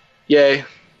 Yay.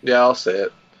 Yeah, I'll say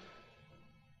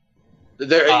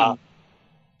it.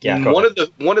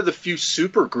 One of the few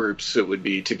super groups it would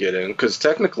be to get in, because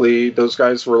technically those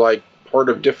guys were like part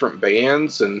of different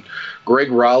bands, and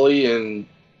Greg Raleigh and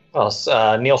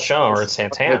Neil Schon or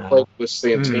Santana. Played with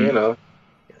Santana. Mm.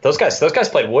 Those guys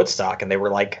played Woodstock, and they were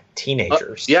like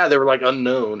teenagers. Yeah, they were like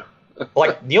unknown.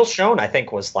 Like Neil Schon, I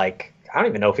think was like, I don't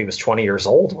even know if he was 20 years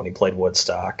old when he played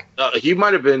Woodstock. He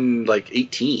might have been like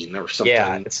 18 or something.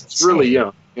 Yeah, it's really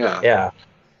young. Yeah. Yeah.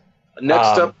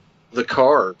 Next up, the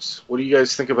Cars. What do you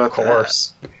guys think about that? Of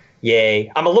course.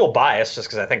 Yay. I'm a little biased just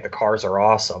because I think the Cars are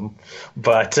awesome.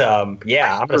 But, I'm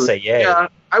going to say yay. Yeah,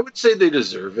 I would say they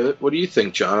deserve it. What do you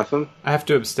think, Jonathan? I have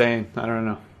to abstain. I don't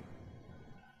know.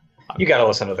 You got to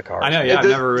listen to the Cars. I know, yeah. I've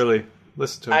never really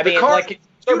listened to it. I mean, Cars,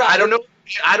 I don't know.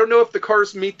 I don't know if the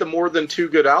Cars meet the more than two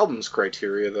good albums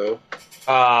criteria, though.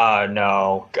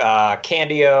 No.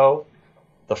 Candio,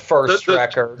 the first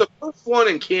record. The first one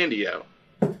in Candio.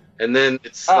 And then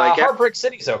it's like... Heartbreak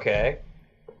City's okay.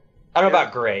 I don't know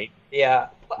about great. Yeah.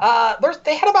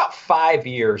 They had about 5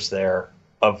 years there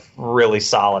of really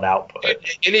solid output.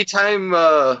 Anytime,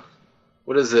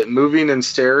 what is it, Moving in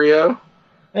Stereo?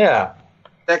 Yeah.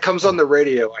 That comes on the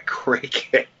radio, I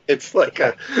crank it. It's like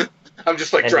I'm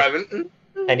just like driving.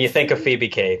 And you think of Phoebe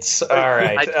Cates. All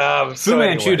right. Fu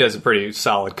Manchu does a pretty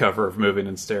solid cover of Moving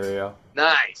in Stereo.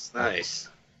 Nice.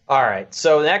 All right.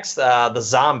 So next, the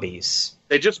Zombies.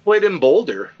 They just played in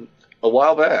Boulder a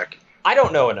while back. I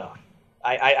don't know enough.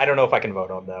 I don't know if I can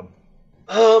vote on them.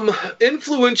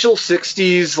 Influential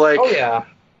 60s, like... Oh,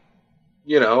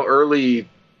 yeah. Early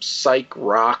psych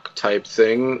rock type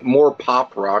thing. More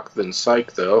pop rock than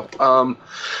psych, though.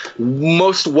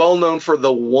 Most well-known for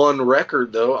the one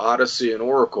record, though, Odyssey and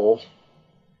Oracle.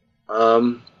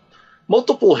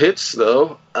 Multiple hits,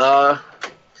 though.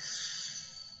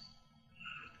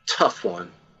 Tough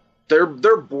one.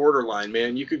 They're borderline,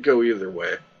 man. You could go either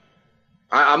way.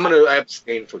 I'm going to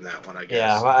abstain from that one, I guess.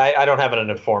 Yeah, I don't have an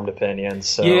informed opinion.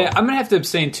 So yeah, I'm going to have to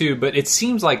abstain too, but it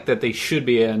seems like that they should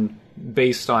be in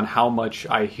based on how much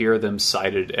I hear them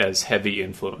cited as heavy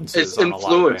influences. It's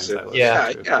influences.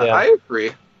 Yeah, I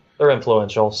agree. They're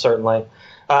influential, certainly.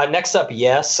 Next up,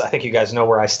 Yes. I think you guys know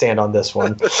where I stand on this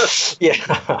one.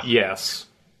 Yeah. Yes.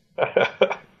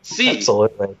 C.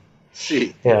 Absolutely.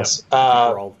 C. Yes.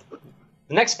 The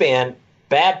next band,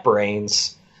 Bad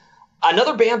Brains.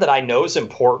 Another band that I know is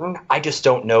important. I just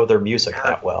don't know their music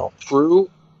that well.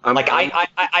 True.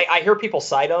 I hear people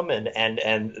cite them, and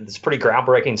it's pretty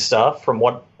groundbreaking stuff from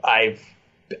what I've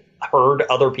heard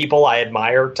other people I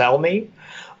admire tell me.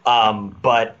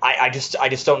 But I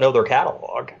just don't know their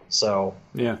catalog. So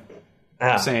yeah,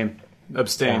 same.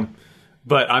 Abstain. Yeah.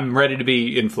 But I'm ready to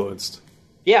be influenced.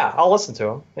 Yeah, I'll listen to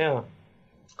them.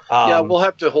 Yeah. We'll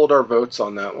have to hold our votes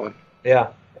on that one.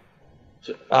 Yeah.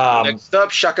 Next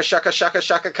up, Shaka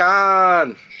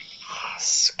Khan.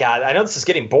 God, I know this is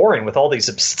getting boring with all these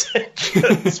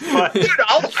abstentions. But... Dude,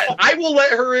 I will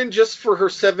let her in just for her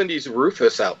 70s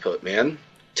Rufus output, man.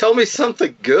 Tell me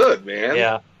something good, man.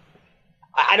 Yeah.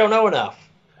 I don't know enough.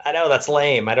 I know that's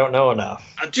lame. I don't know enough.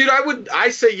 Dude, I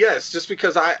say yes, just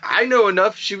because I know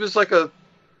enough. She was like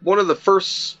one of the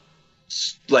first,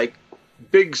 like,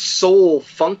 big soul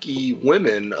funky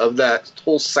women of that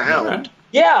whole sound.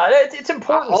 Yeah, it's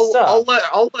important stuff.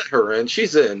 I'll let her in.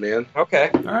 She's in, man. Okay.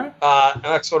 All right.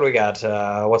 Next, what do we got?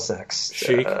 What's next?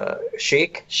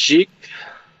 Chic. Chic.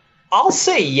 I'll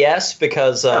say yes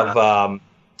because of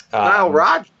Nile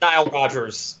Rodgers. Nile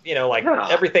Rodgers.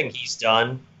 Everything he's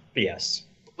done. Yes.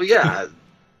 Well, yeah.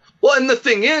 Well, and the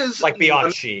thing is, like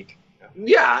beyond Chic.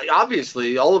 Yeah,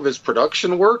 obviously, all of his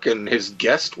production work and his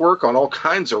guest work on all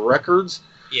kinds of records.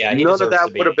 Yeah, none of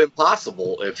that would have been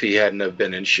possible if he hadn't have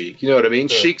been in Chic. You know what I mean?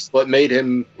 Sure. Chic's what made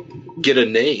him get a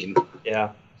name.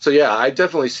 Yeah. So yeah, I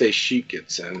definitely say Chic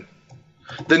gets in.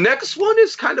 The next one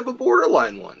is kind of a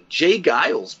borderline one. Jay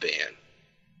Giles Band.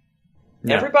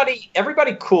 Yeah.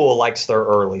 Everybody cool likes their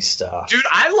early stuff. Dude,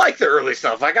 I like the early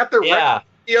stuff. I got the record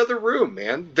in the other room,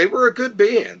 man. They were a good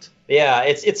band. Yeah,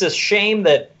 it's a shame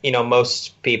that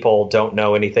most people don't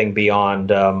know anything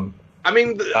beyond.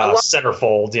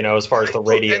 Centerfold, as far as the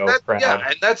radio crowd. Yeah,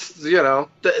 and that's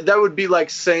that would be like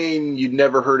saying you'd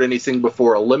never heard anything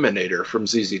before Eliminator from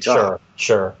ZZ Top.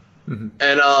 Sure. Mm-hmm.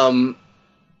 And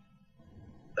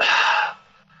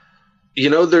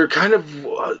they're kind of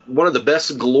one of the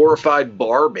best glorified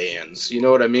bar bands. You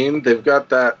know what I mean? They've got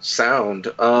that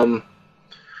sound,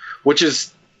 which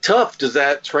is tough. Does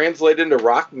that translate into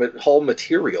rock hall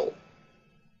material?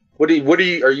 Are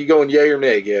you going yay or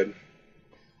nay, Gabe?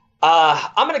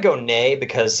 I'm going to go nay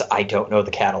because I don't know the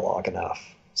catalog enough.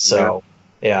 So,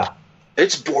 yeah.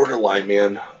 It's borderline,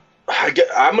 man.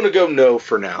 I'm going to go no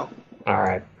for now. All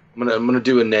right. I'm going to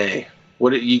do a nay.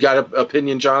 What you got an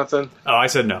opinion, Jonathan? Oh, I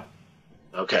said no.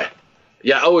 Okay.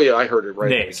 Yeah. Oh, yeah. I heard it right.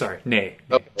 Nay. Sorry. Nay.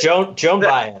 Okay. Joan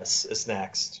Baez is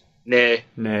next. Nay.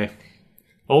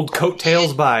 Old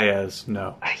Coattails Baez.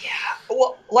 No. Yeah.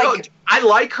 Well, like No, I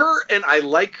like her and I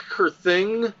like her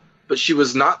thing, but she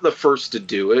was not the first to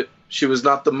do it. She was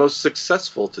not the most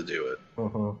successful to do it.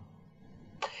 Mm-hmm.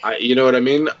 You know what I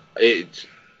mean?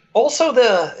 Also,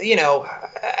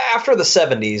 after the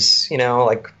 70s,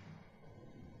 like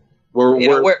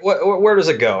where does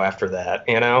it go after that?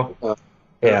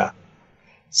 Yeah.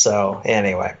 So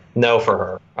anyway, no for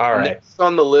her. All right. Next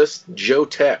on the list, Joe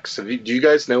Tex. Do you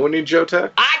guys know any Joe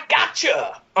Tex? I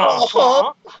gotcha.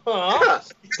 Yeah.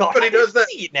 Everybody knows that.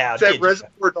 Now, is that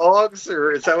Reservoir Dogs,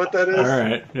 or is that what that is? All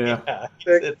right. Yeah.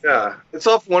 Yeah. It's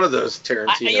off one of those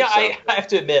Tarantino. I have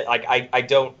to admit, like I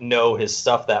don't know his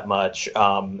stuff that much.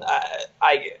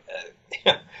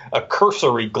 A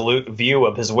cursory view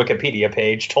of his Wikipedia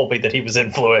page told me that he was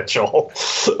influential,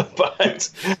 but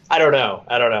I don't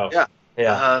know.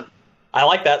 Yeah. I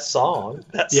like that song.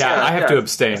 I have to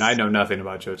abstain. I know nothing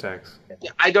about Joe Tex.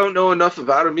 I don't know enough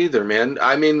about him either, man.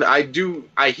 I mean, I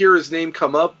hear his name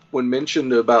come up when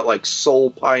mentioned about like soul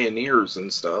pioneers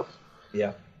and stuff.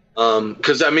 Yeah.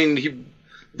 Because I mean,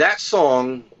 that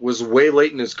song was way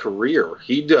late in his career.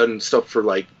 He'd done stuff for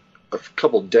like a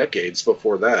couple decades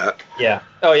before that. Yeah.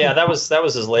 Oh yeah, that was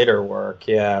his later work.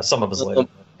 Yeah, some of his later work.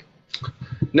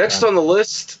 Next on the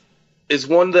list is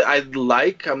one that I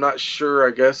like. I'm not sure,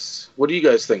 I guess. What do you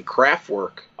guys think?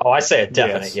 Kraftwerk. Oh, I say a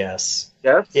definite yes.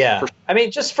 Yes? Yeah. I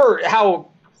mean, just for how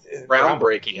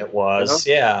groundbreaking it was.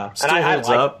 You know? Yeah. Still holds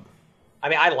up. I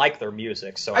mean, I like their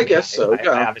music, so I guess so.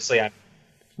 Yeah. Obviously, I'm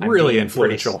really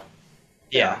influential.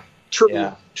 Yeah. True.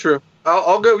 Yeah. True.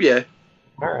 I'll go yeah.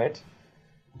 All right.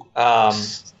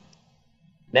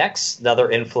 Next, another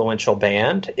influential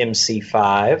band,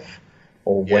 MC5,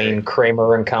 or Wayne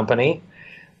Kramer and Company.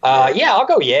 I'll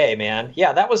go yay, man.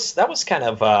 Yeah, that was kind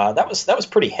of that was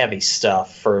pretty heavy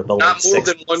stuff for the not late more 60s.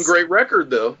 than one great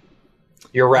record though.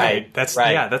 You're right. That's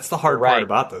right. That's the hard part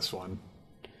about this one.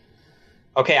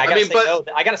 Okay, I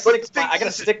gotta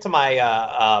stick to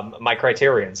my my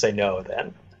criteria and say no.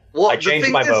 Then I changed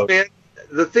my vote. Man,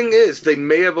 the thing is, they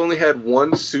may have only had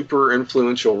one super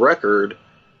influential record,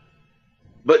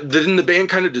 but then the band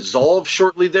kind of dissolved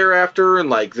shortly thereafter, and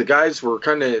like the guys were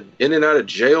kind of in and out of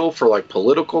jail for like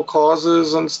political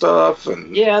causes and stuff.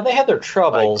 And yeah, they had their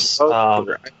troubles. I'll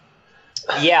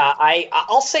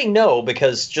say no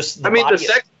because just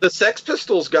the Sex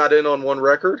Pistols got in on one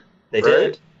record. They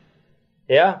did.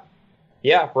 Yeah,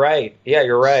 right. Yeah,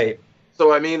 you're right.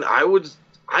 So I mean,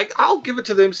 I'll give it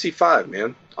to the MC5,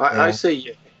 man. I say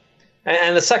yeah.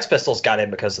 And the Sex Pistols got in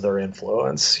because of their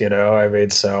influence, I mean,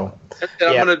 so.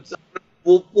 And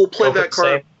we'll play that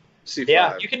card. C5.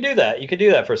 Yeah, you can do that. You can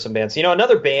do that for some bands.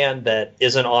 Another band that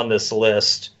isn't on this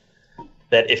list,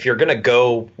 that if you're going to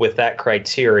go with that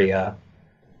criteria,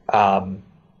 not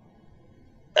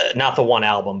the one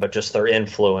album, but just their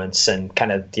influence and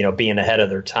kind of, being ahead of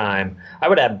their time, I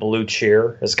would add Blue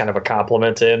Cheer as kind of a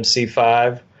compliment to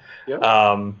MC5.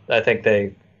 Yeah. I think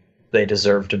they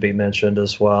deserve to be mentioned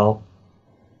as well.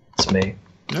 It's me.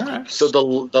 All right. So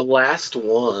the last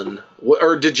one,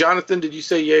 or did you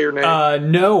say yay or nay?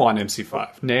 No on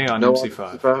MC5. Nay on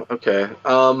MC5. Okay.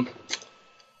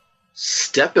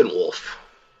 Steppenwolf.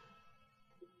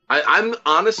 I'm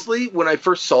honestly, when I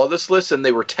first saw this list and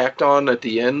they were tacked on at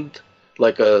the end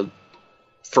like a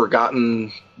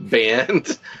forgotten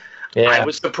band, I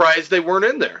was surprised they weren't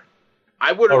in there.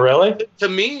 I would. Oh, really? To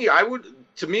me,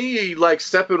 like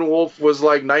Steppenwolf was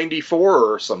like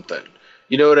 94 or something.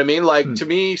 You know what I mean? Like to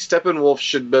me, Steppenwolf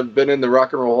should have been in the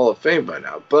Rock and Roll Hall of Fame by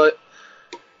now. But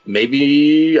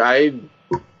maybe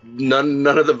none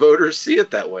of the voters see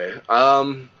it that way.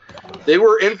 They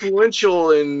were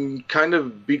influential in kind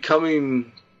of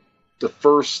becoming the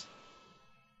first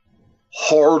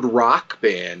hard rock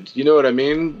band. You know what I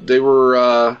mean? They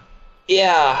were. They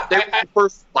were the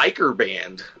first biker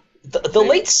band. The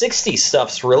late 60s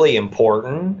stuff's really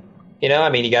important. I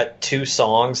mean, you got two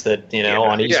songs that,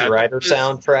 on Easy Rider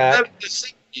soundtrack. The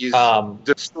 60s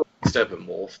destroyed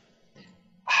Steppenwolf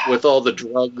with all the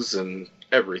drugs and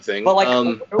everything. But like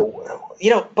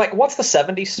once the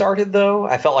 70s started, though,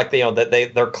 I felt like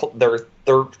that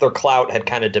their clout had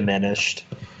kind of diminished.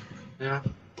 Yeah.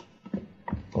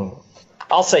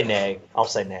 I'll say nay.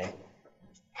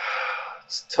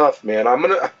 It's tough, man.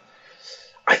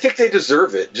 I think they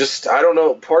deserve it. Just, I don't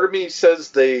know. Part of me says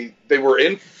they were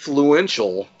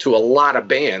influential to a lot of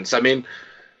bands. I mean,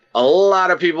 a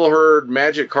lot of people heard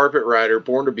Magic Carpet Rider,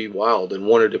 Born to Be Wild, and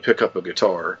wanted to pick up a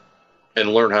guitar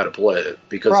and learn how to play it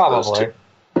because of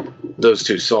those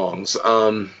two songs.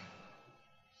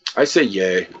 I say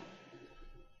yay.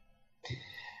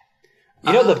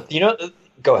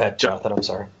 Go ahead, Jonathan. I'm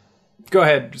sorry. Go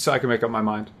ahead, so I can make up my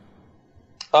mind.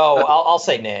 Oh, I'll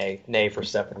say nay for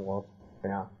Steppenwolf.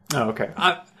 Yeah. Oh, okay.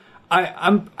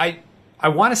 I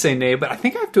want to say nay, but I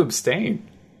think I have to abstain.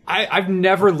 I've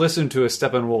never listened to a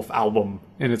Steppenwolf album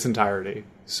in its entirety,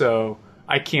 so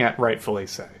I can't rightfully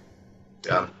say.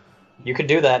 Yeah. You can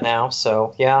do that now,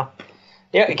 so yeah.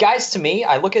 Yeah, guys, to me,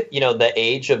 I look at, the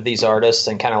age of these artists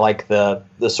and kind of like the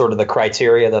sort of the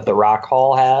criteria that the Rock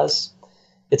Hall has.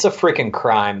 It's a freaking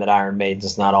crime that Iron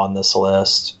Maiden's not on this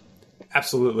list.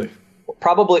 Absolutely.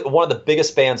 Probably one of the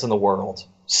biggest bands in the world,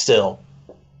 still.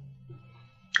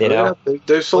 They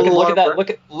sold a lot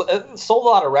sold a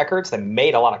lot of records. They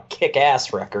made a lot of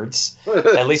kick-ass records.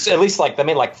 at least like they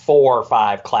made like 4 or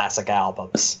 5 classic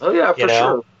albums. Oh yeah, for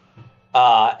sure.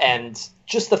 And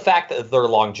just the fact that their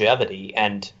longevity,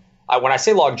 and when I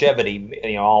say longevity,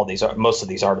 most of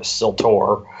these artists still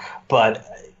tour, but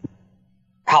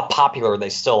how popular they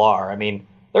still are. I mean,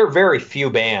 there are very few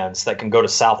bands that can go to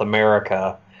South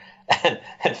America and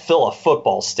fill a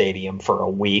football stadium for a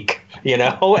week,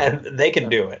 and they can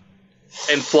do it.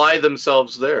 And fly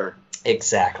themselves there.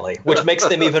 Exactly, which makes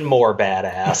them even more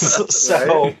badass.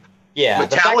 So, right? Yeah.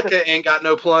 Metallica ain't got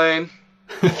no plane.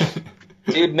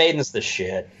 Dude, Maiden's the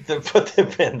shit.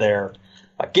 They've been there.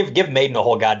 Give Maiden a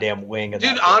whole goddamn wing.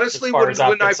 Dude, honestly,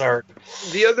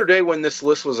 the other day when this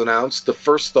list was announced, the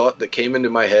first thought that came into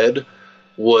my head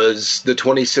was the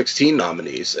 2016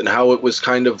 nominees and how it was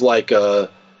kind of like a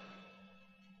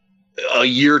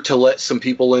year to let some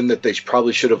people in that they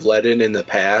probably should have let in the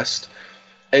past.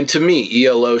 And to me,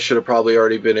 ELO should have probably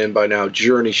already been in by now.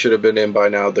 Journey should have been in by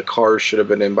now. The Cars should have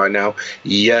been in by now.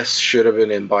 Yes should have been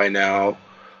in by now.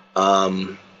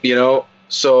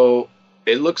 So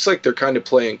it looks like they're kind of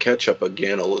playing catch up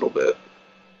again a little bit.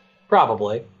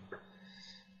 Probably.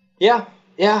 Yeah.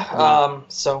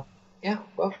 So yeah,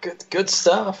 well, good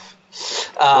stuff.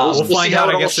 We'll find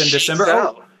out, I guess, in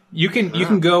December. You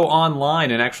can go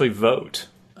online and actually vote.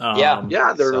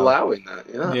 They're allowing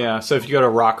that. Yeah. So if you go to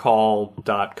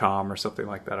rockhall.com or something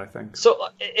like that, I think. So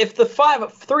if the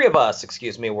three of us,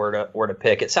 were to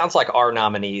pick, it sounds like our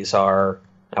nominees are.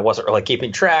 I wasn't really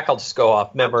keeping track. I'll just go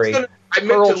off memory.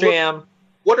 Pearl Jam.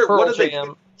 What are they?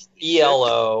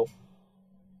 ELO.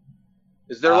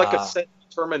 Is there like a set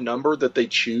determined number that they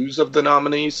choose of the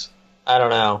nominees? I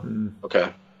don't know.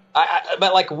 Okay.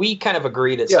 But like we kind of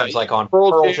agreed. It seems like on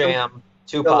Pearl Jam,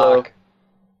 Tupac,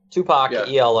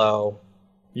 ELO.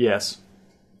 Yes.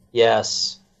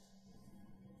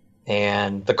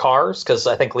 And the Cars, because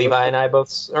I think Levi and I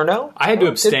both, or no? I had to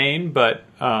abstain, but...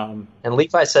 And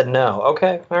Levi said no.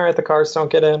 Okay, all right, the Cars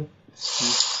don't get in.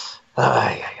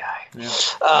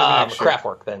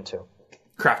 Kraftwerk then, too.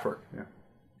 Kraftwerk, yeah.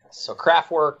 So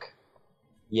Kraftwerk,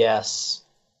 yes.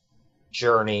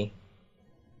 Journey.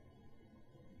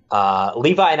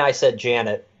 Levi and I said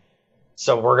Janet,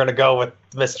 so we're going to go with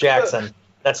Miss Jackson.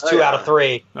 That's 2 out of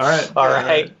 3. All right. All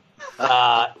right.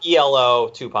 ELO,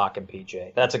 Tupac, and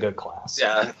PJ. That's a good class.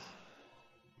 Yeah.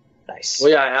 Nice. Well,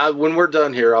 yeah. When we're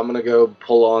done here, I'm gonna go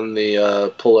pull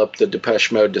up the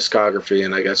Depeche Mode discography,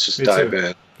 and I guess just dive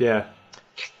in. Yeah.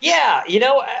 Yeah.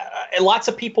 Lots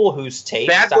of people whose taste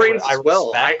Bad Brains I as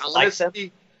well.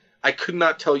 honestly, I could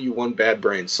not tell you one Bad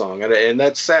Brains song, and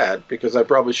that's sad because I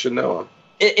probably should know them.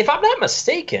 If I'm not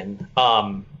mistaken,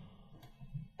 and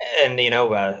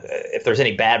if there's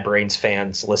any Bad Brains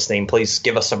fans listening, please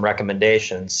give us some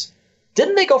recommendations.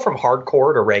 Didn't they go from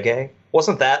hardcore to reggae?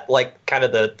 Wasn't that like kind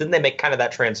of didn't they make kind of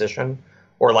that transition?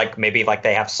 Or like maybe like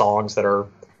they have songs that are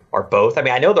both? I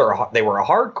mean, I know they were a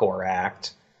hardcore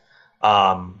act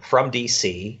from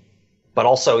DC, but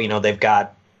also, they've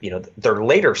got, their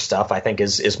later stuff I think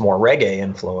is more reggae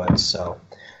influence. So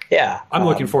yeah. I'm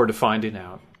looking forward to finding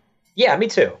out. Yeah, me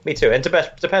too. And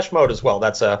Depeche Mode as well.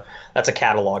 That's a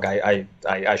catalog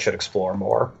I should explore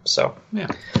more. So yeah,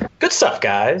 good stuff,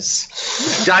 guys.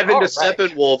 Dive into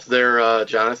Steppenwolf there,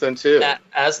 Jonathan, too.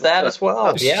 As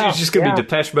well. Yeah, it's just gonna be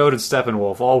Depeche Mode and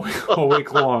Steppenwolf all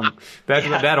week long.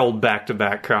 That old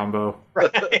back-to-back combo.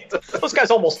 Right. Those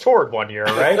guys almost toured one year,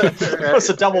 right? It was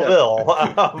a double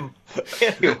bill.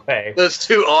 Anyway, those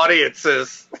two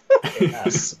audiences.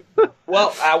 Yes.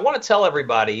 Well, I want to tell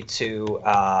everybody to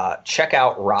check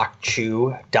out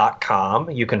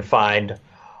rockchew.com. You can find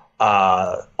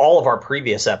all of our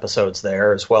previous episodes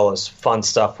there, as well as fun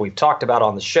stuff we've talked about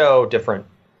on the show, different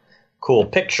cool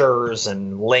pictures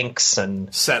and links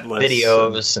and set lists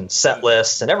videos and set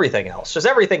lists and everything else. Just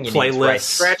everything you need. Right?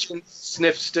 Scratch and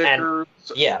sniff stickers.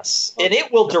 Yes. And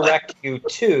it will direct you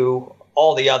to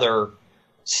all the other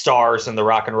stars in the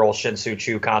Rock and Roll Shinsu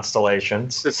Chu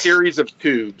constellations. The series of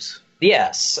tubes.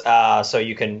 Yes. So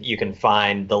you can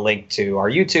find the link to our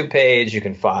YouTube page. You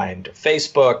can find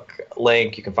Facebook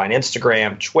link. You can find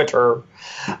Instagram, Twitter.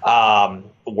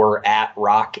 We're at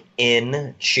Rock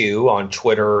in Chew on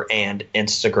Twitter and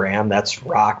Instagram. That's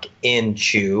Rock in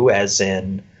Chew, as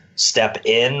in step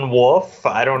in wolf.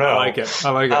 I don't know. I like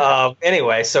it.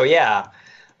 Anyway, so yeah.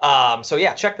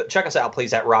 Check us out,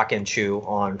 please, at Rock and Chew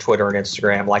on Twitter and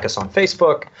Instagram. Like us on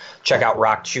Facebook. Check out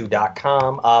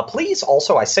rockchew.com. Please,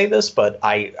 also, I say this, but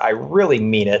I really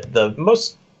mean it. The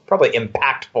most probably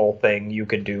impactful thing you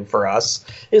could do for us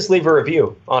is leave a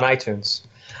review on iTunes,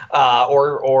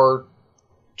 or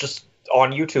just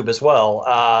on YouTube as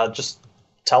well. Just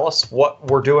tell us what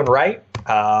we're doing right,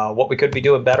 what we could be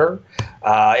doing better.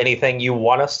 Anything you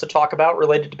want us to talk about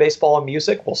related to baseball and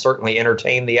music, we'll certainly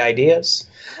entertain the ideas.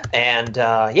 And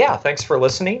thanks for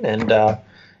listening. And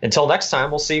until next time,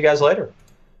 we'll see you guys later.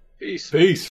 Peace. Peace.